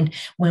in mind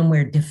when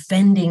we're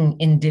defending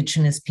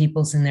Indigenous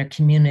peoples and their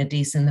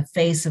communities in the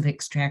face of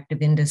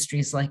extractive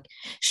industries like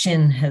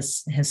Shin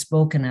has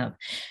spoken of.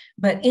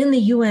 But in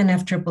the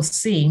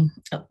UNFCCC,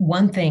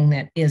 one thing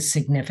that is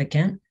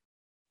significant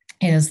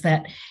is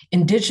that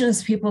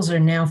Indigenous peoples are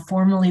now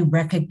formally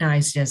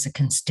recognized as a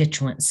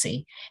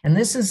constituency. And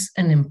this is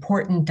an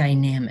important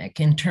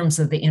dynamic in terms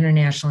of the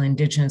International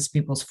Indigenous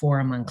Peoples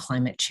Forum on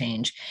Climate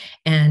Change.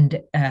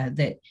 And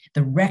the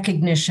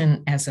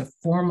recognition as a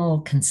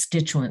formal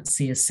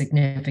constituency is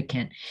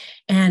significant.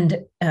 And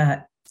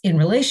in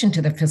relation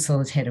to the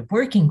facilitative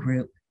working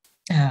group,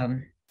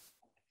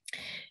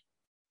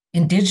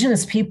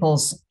 Indigenous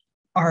peoples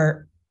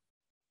are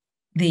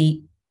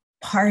the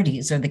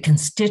parties or the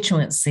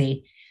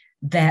constituency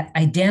that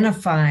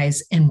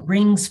identifies and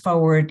brings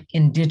forward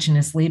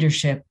Indigenous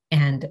leadership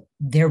and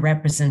their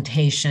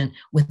representation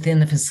within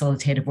the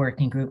facilitative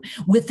working group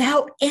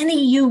without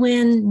any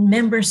UN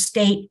member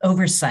state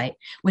oversight,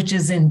 which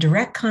is in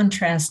direct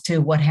contrast to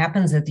what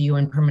happens at the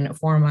UN Permanent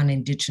Forum on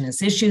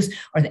Indigenous Issues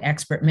or the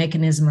Expert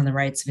Mechanism on the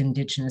Rights of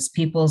Indigenous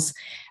Peoples.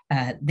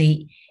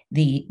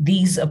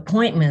 These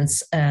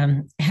appointments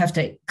have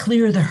to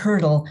clear the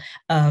hurdle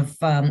of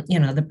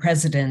the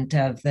president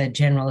of the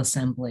General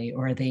Assembly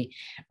or the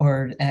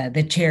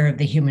chair of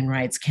the Human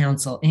Rights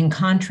Council. In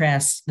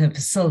contrast, the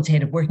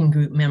facilitative working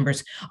group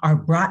members are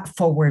brought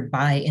forward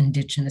by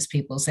Indigenous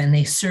peoples, and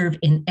they serve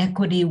in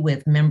equity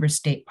with member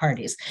state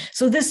parties.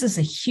 So this is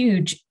a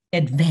huge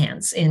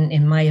advance,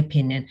 in my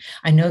opinion.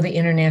 I know the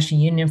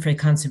International Union for the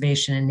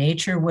Conservation of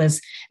Nature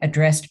was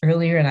addressed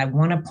earlier, and I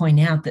want to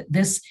point out that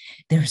there's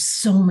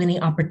so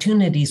many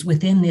opportunities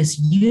within this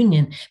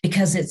union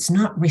because it's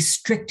not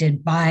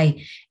restricted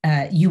by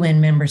UN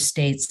member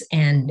states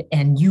and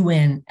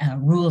UN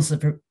rules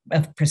of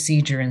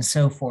procedure and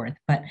so forth.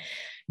 But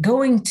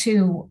going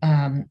to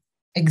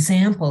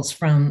examples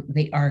from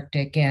the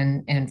Arctic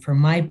and for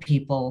my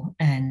people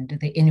and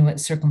the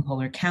Inuit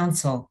Circumpolar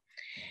Council,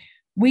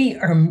 we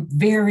are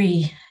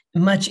very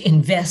much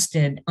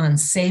invested on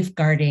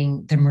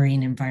safeguarding the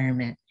marine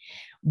environment.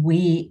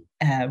 We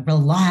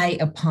rely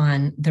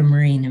upon the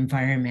marine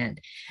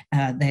environment.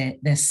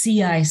 The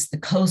sea ice, the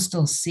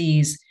coastal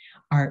seas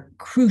are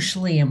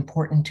crucially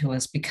important to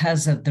us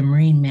because of the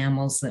marine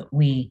mammals that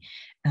we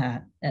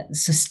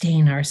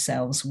sustain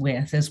ourselves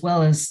with, as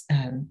well as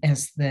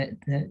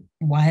the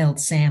wild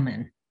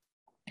salmon.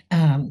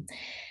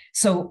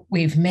 So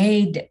we've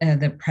made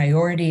the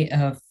priority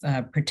of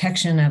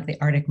protection of the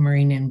Arctic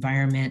marine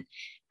environment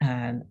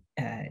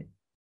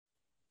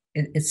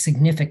it's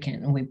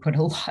significant, and we put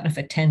a lot of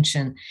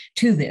attention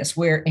to this.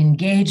 We're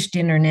engaged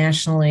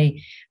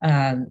internationally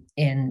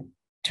in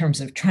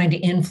terms of trying to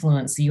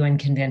influence the UN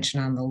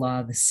Convention on the Law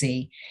of the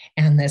Sea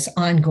and this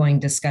ongoing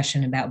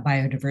discussion about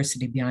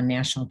biodiversity beyond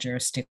national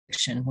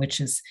jurisdiction,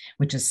 which is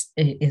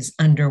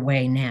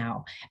underway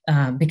now,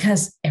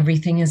 because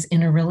everything is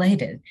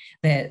interrelated.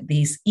 That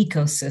these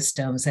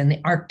ecosystems and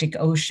the Arctic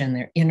Ocean,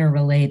 they're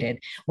interrelated.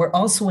 We're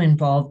also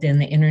involved in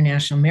the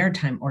International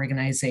Maritime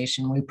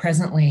Organization. We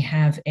presently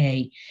have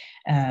a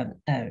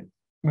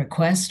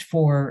request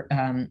for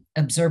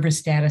observer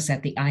status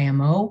at the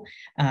IMO,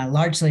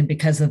 largely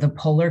because of the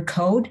Polar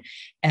Code,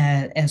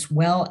 as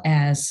well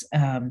as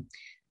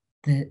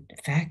the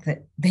fact that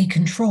they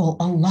control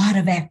a lot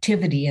of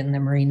activity in the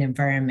marine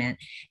environment.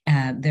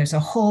 There's a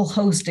whole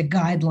host of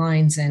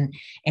guidelines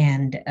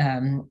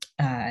and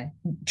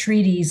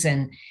treaties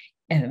and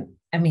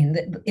I mean,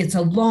 it's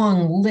a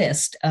long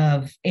list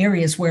of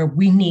areas where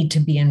we need to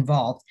be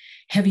involved.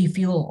 Heavy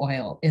fuel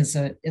oil is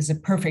a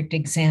perfect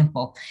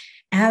example.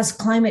 As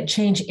climate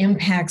change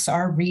impacts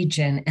our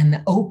region and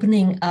the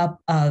opening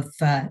up of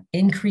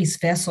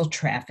increased vessel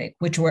traffic,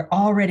 which we're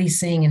already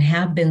seeing and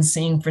have been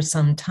seeing for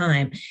some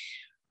time,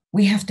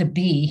 we have to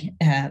be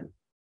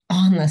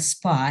on the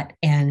spot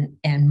and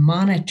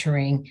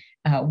monitoring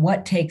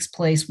what takes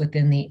place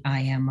within the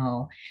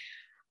IMO.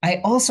 I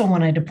also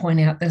wanted to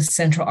point out the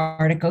Central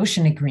Arctic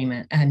Ocean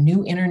Agreement, a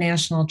new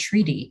international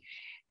treaty.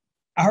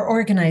 Our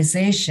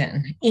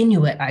organization,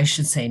 Inuit, I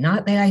should say,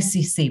 not the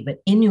ICC, but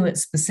Inuit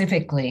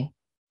specifically,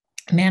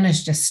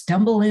 managed to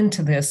stumble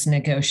into this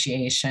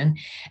negotiation,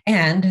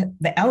 and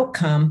the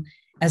outcome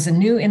as a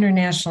new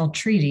international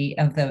treaty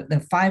of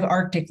the 5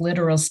 Arctic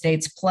littoral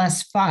states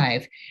plus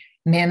 5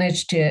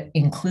 managed to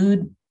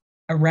include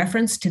a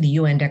reference to the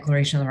UN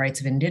Declaration on the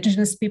Rights of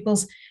Indigenous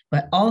Peoples,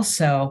 but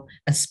also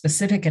a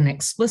specific and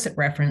explicit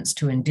reference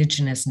to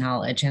Indigenous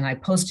knowledge. And I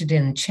posted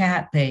in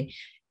chat the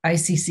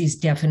ICC's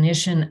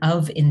definition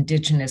of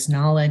Indigenous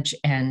knowledge,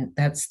 and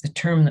that's the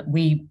term that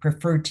we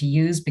prefer to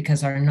use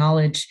because our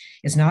knowledge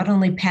is not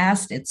only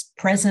past, it's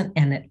present,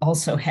 and it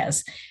also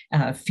has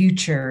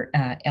future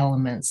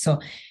elements. So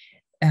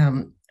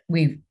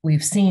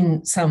we've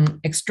seen some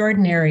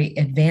extraordinary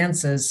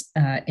advances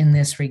in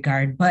this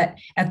regard, but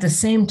at the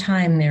same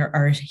time, there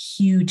are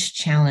huge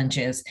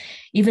challenges,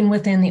 even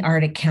within the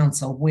Arctic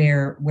Council,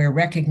 where we're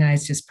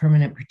recognized as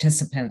permanent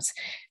participants.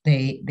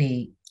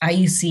 The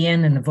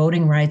IUCN and the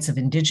voting rights of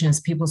Indigenous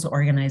peoples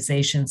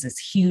organizations is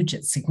huge,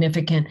 it's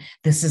significant.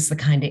 This is the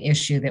kind of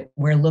issue that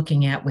we're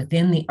looking at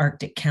within the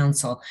Arctic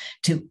Council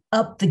to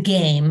up the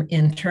game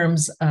in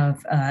terms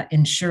of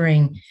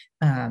ensuring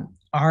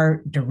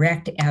our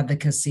direct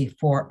advocacy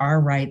for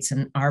our rights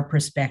and our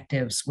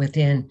perspectives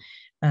within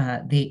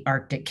the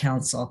Arctic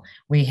Council.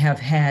 We have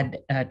had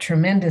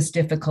tremendous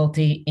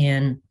difficulty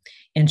in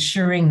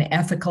ensuring the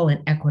ethical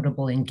and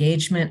equitable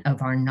engagement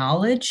of our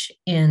knowledge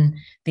in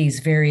these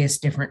various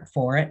different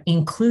fora,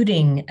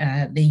 including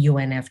the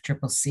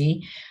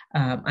UNFCCC.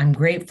 I'm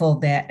grateful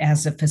that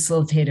as a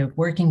facilitative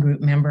working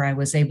group member, I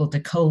was able to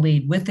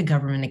co-lead with the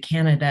Government of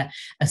Canada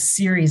a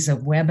series of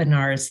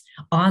webinars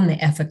on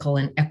the ethical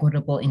and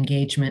equitable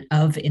engagement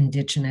of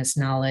Indigenous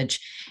knowledge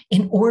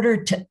in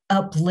order to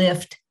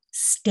uplift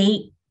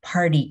state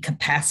party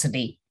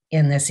capacity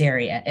in this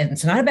area. And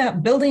it's not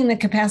about building the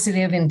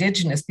capacity of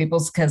Indigenous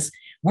peoples, because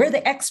we're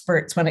the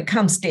experts when it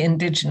comes to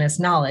Indigenous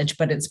knowledge,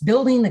 but it's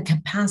building the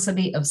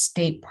capacity of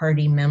state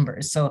party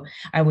members. So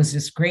I was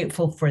just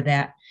grateful for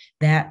that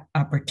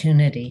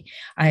opportunity.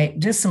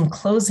 Just some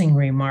closing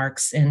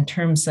remarks in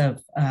terms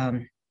of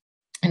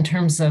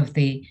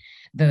the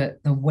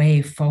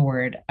way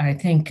forward. I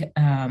think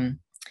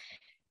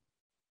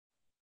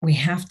we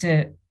have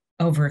to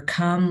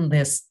overcome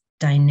this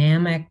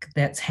dynamic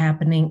that's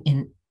happening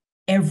in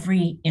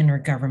every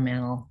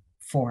intergovernmental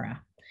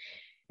fora.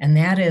 And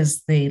that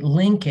is the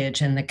linkage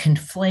and the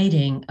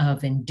conflating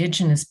of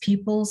Indigenous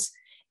peoples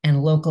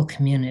and local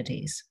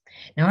communities.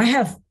 Now, I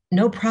have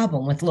no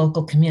problem with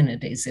local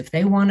communities. If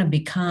they want to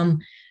become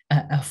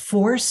a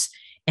force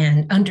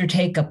and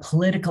undertake a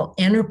political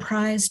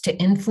enterprise to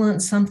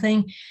influence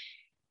something,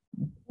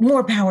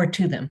 more power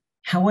to them.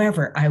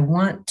 However, I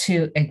want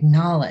to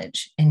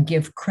acknowledge and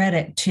give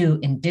credit to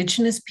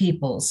Indigenous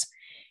peoples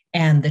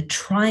and the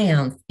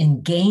triumph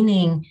in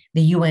gaining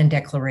the UN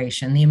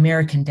Declaration, the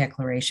American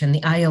Declaration,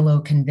 the ILO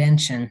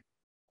Convention,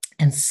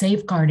 and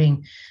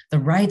safeguarding the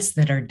rights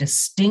that are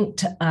distinct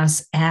to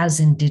us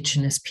as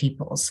Indigenous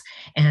peoples.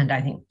 And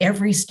I think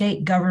every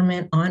state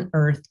government on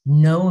earth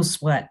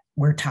knows what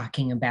we're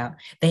talking about.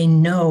 They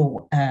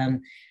know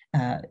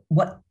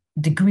what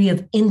degree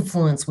of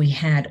influence we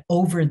had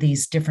over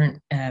these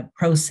different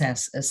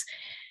processes.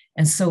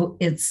 And so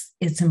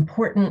it's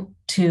important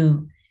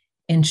to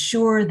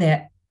ensure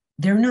that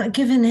they're not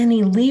given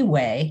any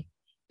leeway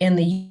in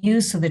the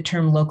use of the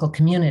term local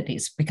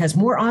communities, because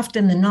more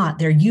often than not,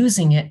 they're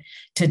using it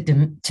to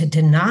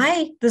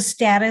deny the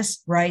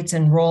status, rights,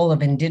 and role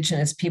of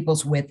Indigenous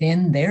peoples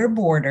within their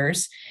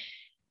borders,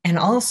 and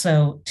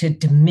also to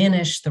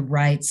diminish the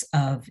rights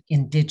of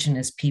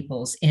Indigenous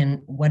peoples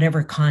in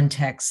whatever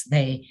context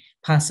they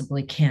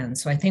possibly can.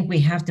 So I think we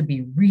have to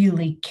be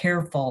really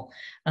careful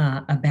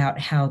about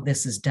how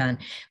this is done.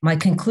 My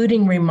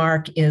concluding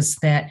remark is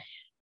that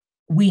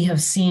we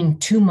have seen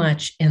too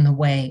much in the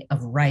way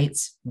of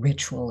rights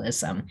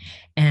ritualism.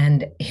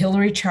 And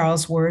Hillary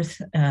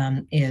Charlesworth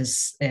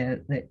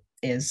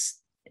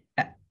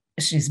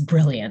she's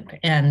brilliant.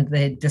 And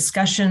the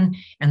discussion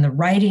and the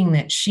writing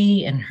that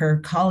she and her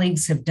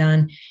colleagues have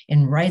done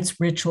in rights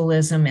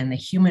ritualism and the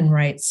human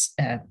rights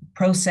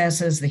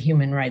processes, the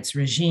human rights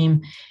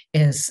regime,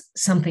 is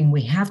something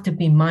we have to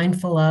be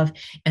mindful of,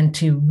 and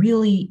to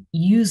really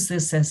use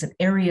this as an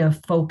area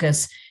of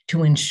focus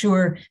to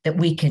ensure that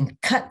we can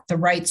cut the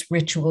rights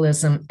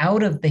ritualism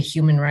out of the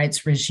human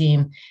rights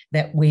regime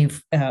that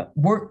we've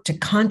worked to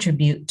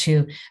contribute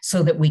to,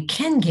 so that we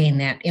can gain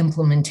that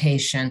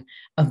implementation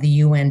of the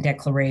UN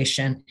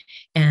Declaration,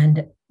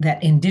 and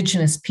that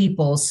Indigenous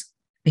peoples,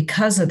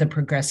 because of the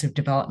progressive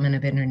development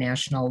of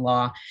international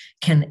law,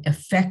 can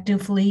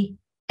effectively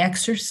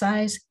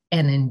exercise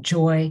and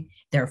enjoy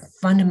their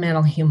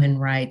fundamental human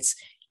rights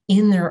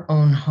in their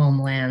own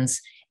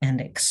homelands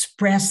and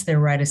express their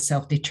right of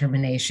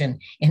self-determination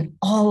in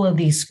all of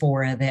these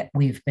fora that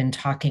we've been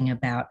talking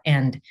about.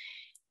 And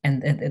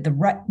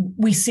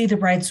we see the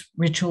rights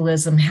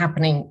ritualism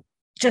happening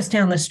just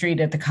down the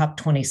street at the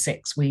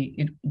COP26.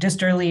 We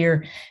just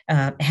earlier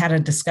had a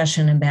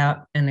discussion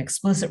about an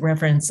explicit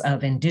reference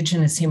of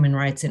Indigenous human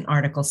rights in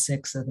Article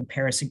 6 of the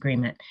Paris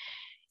Agreement.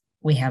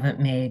 We haven't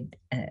made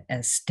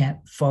a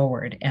step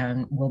forward,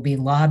 and we'll be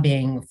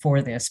lobbying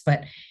for this.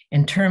 But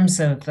in terms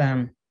of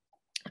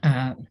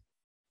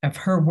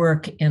her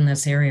work in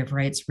this area of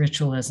rights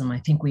ritualism, I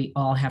think we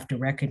all have to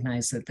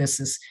recognize that this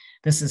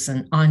is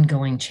an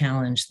ongoing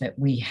challenge that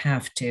we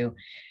have to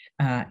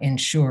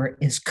ensure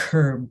is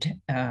curbed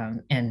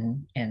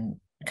and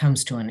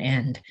comes to an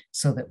end,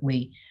 so that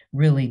we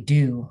really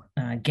do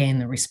gain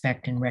the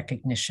respect and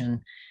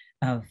recognition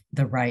of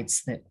the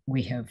rights that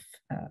we have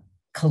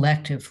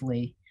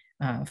collectively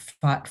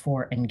fought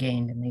for and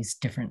gained in these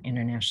different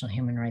international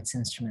human rights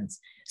instruments.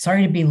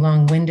 Sorry to be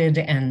long-winded,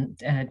 and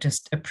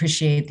just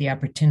appreciate the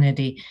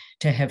opportunity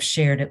to have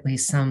shared at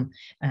least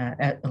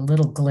a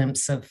little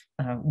glimpse of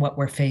what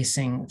we're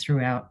facing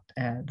throughout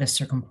the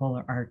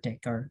circumpolar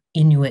Arctic, or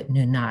Inuit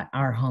Nunat,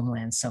 our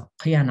homeland. So,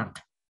 Qianak.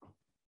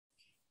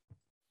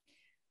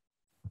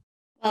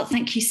 Well,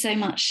 thank you so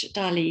much,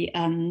 Dali.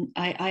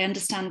 I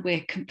understand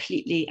we're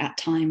completely at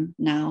time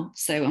now,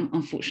 so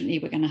unfortunately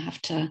we're going to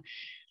have to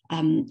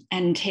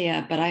end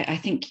here, but I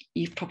think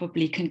you've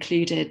probably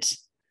concluded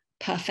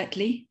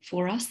perfectly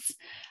for us.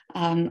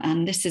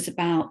 And this is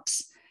about,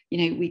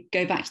 we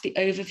go back to the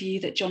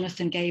overview that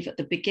Jonathan gave at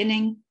the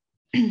beginning,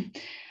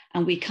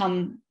 and we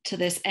come to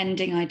this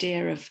ending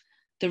idea of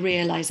the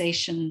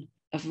realization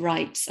of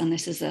rights. And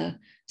this is a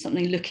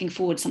something looking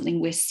forward, something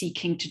we're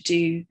seeking to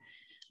do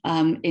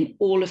in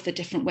all of the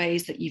different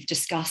ways that you've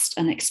discussed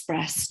and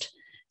expressed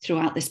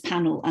throughout this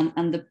panel,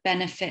 and the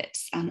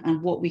benefits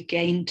and what we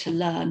gain to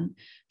learn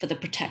for the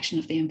protection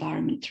of the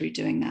environment through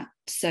doing that.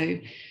 So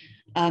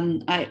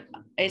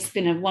it's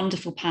been a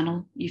wonderful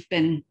panel.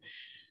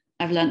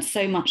 I've learned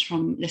so much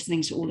from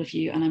listening to all of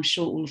you, and I'm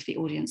sure all of the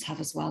audience have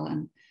as well.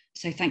 And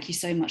so thank you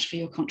so much for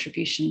your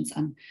contributions.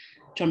 And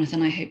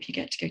Jonathan, I hope you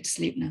get to go to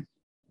sleep now.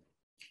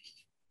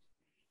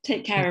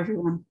 Take care,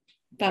 everyone.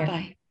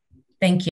 Bye-bye. Thank you.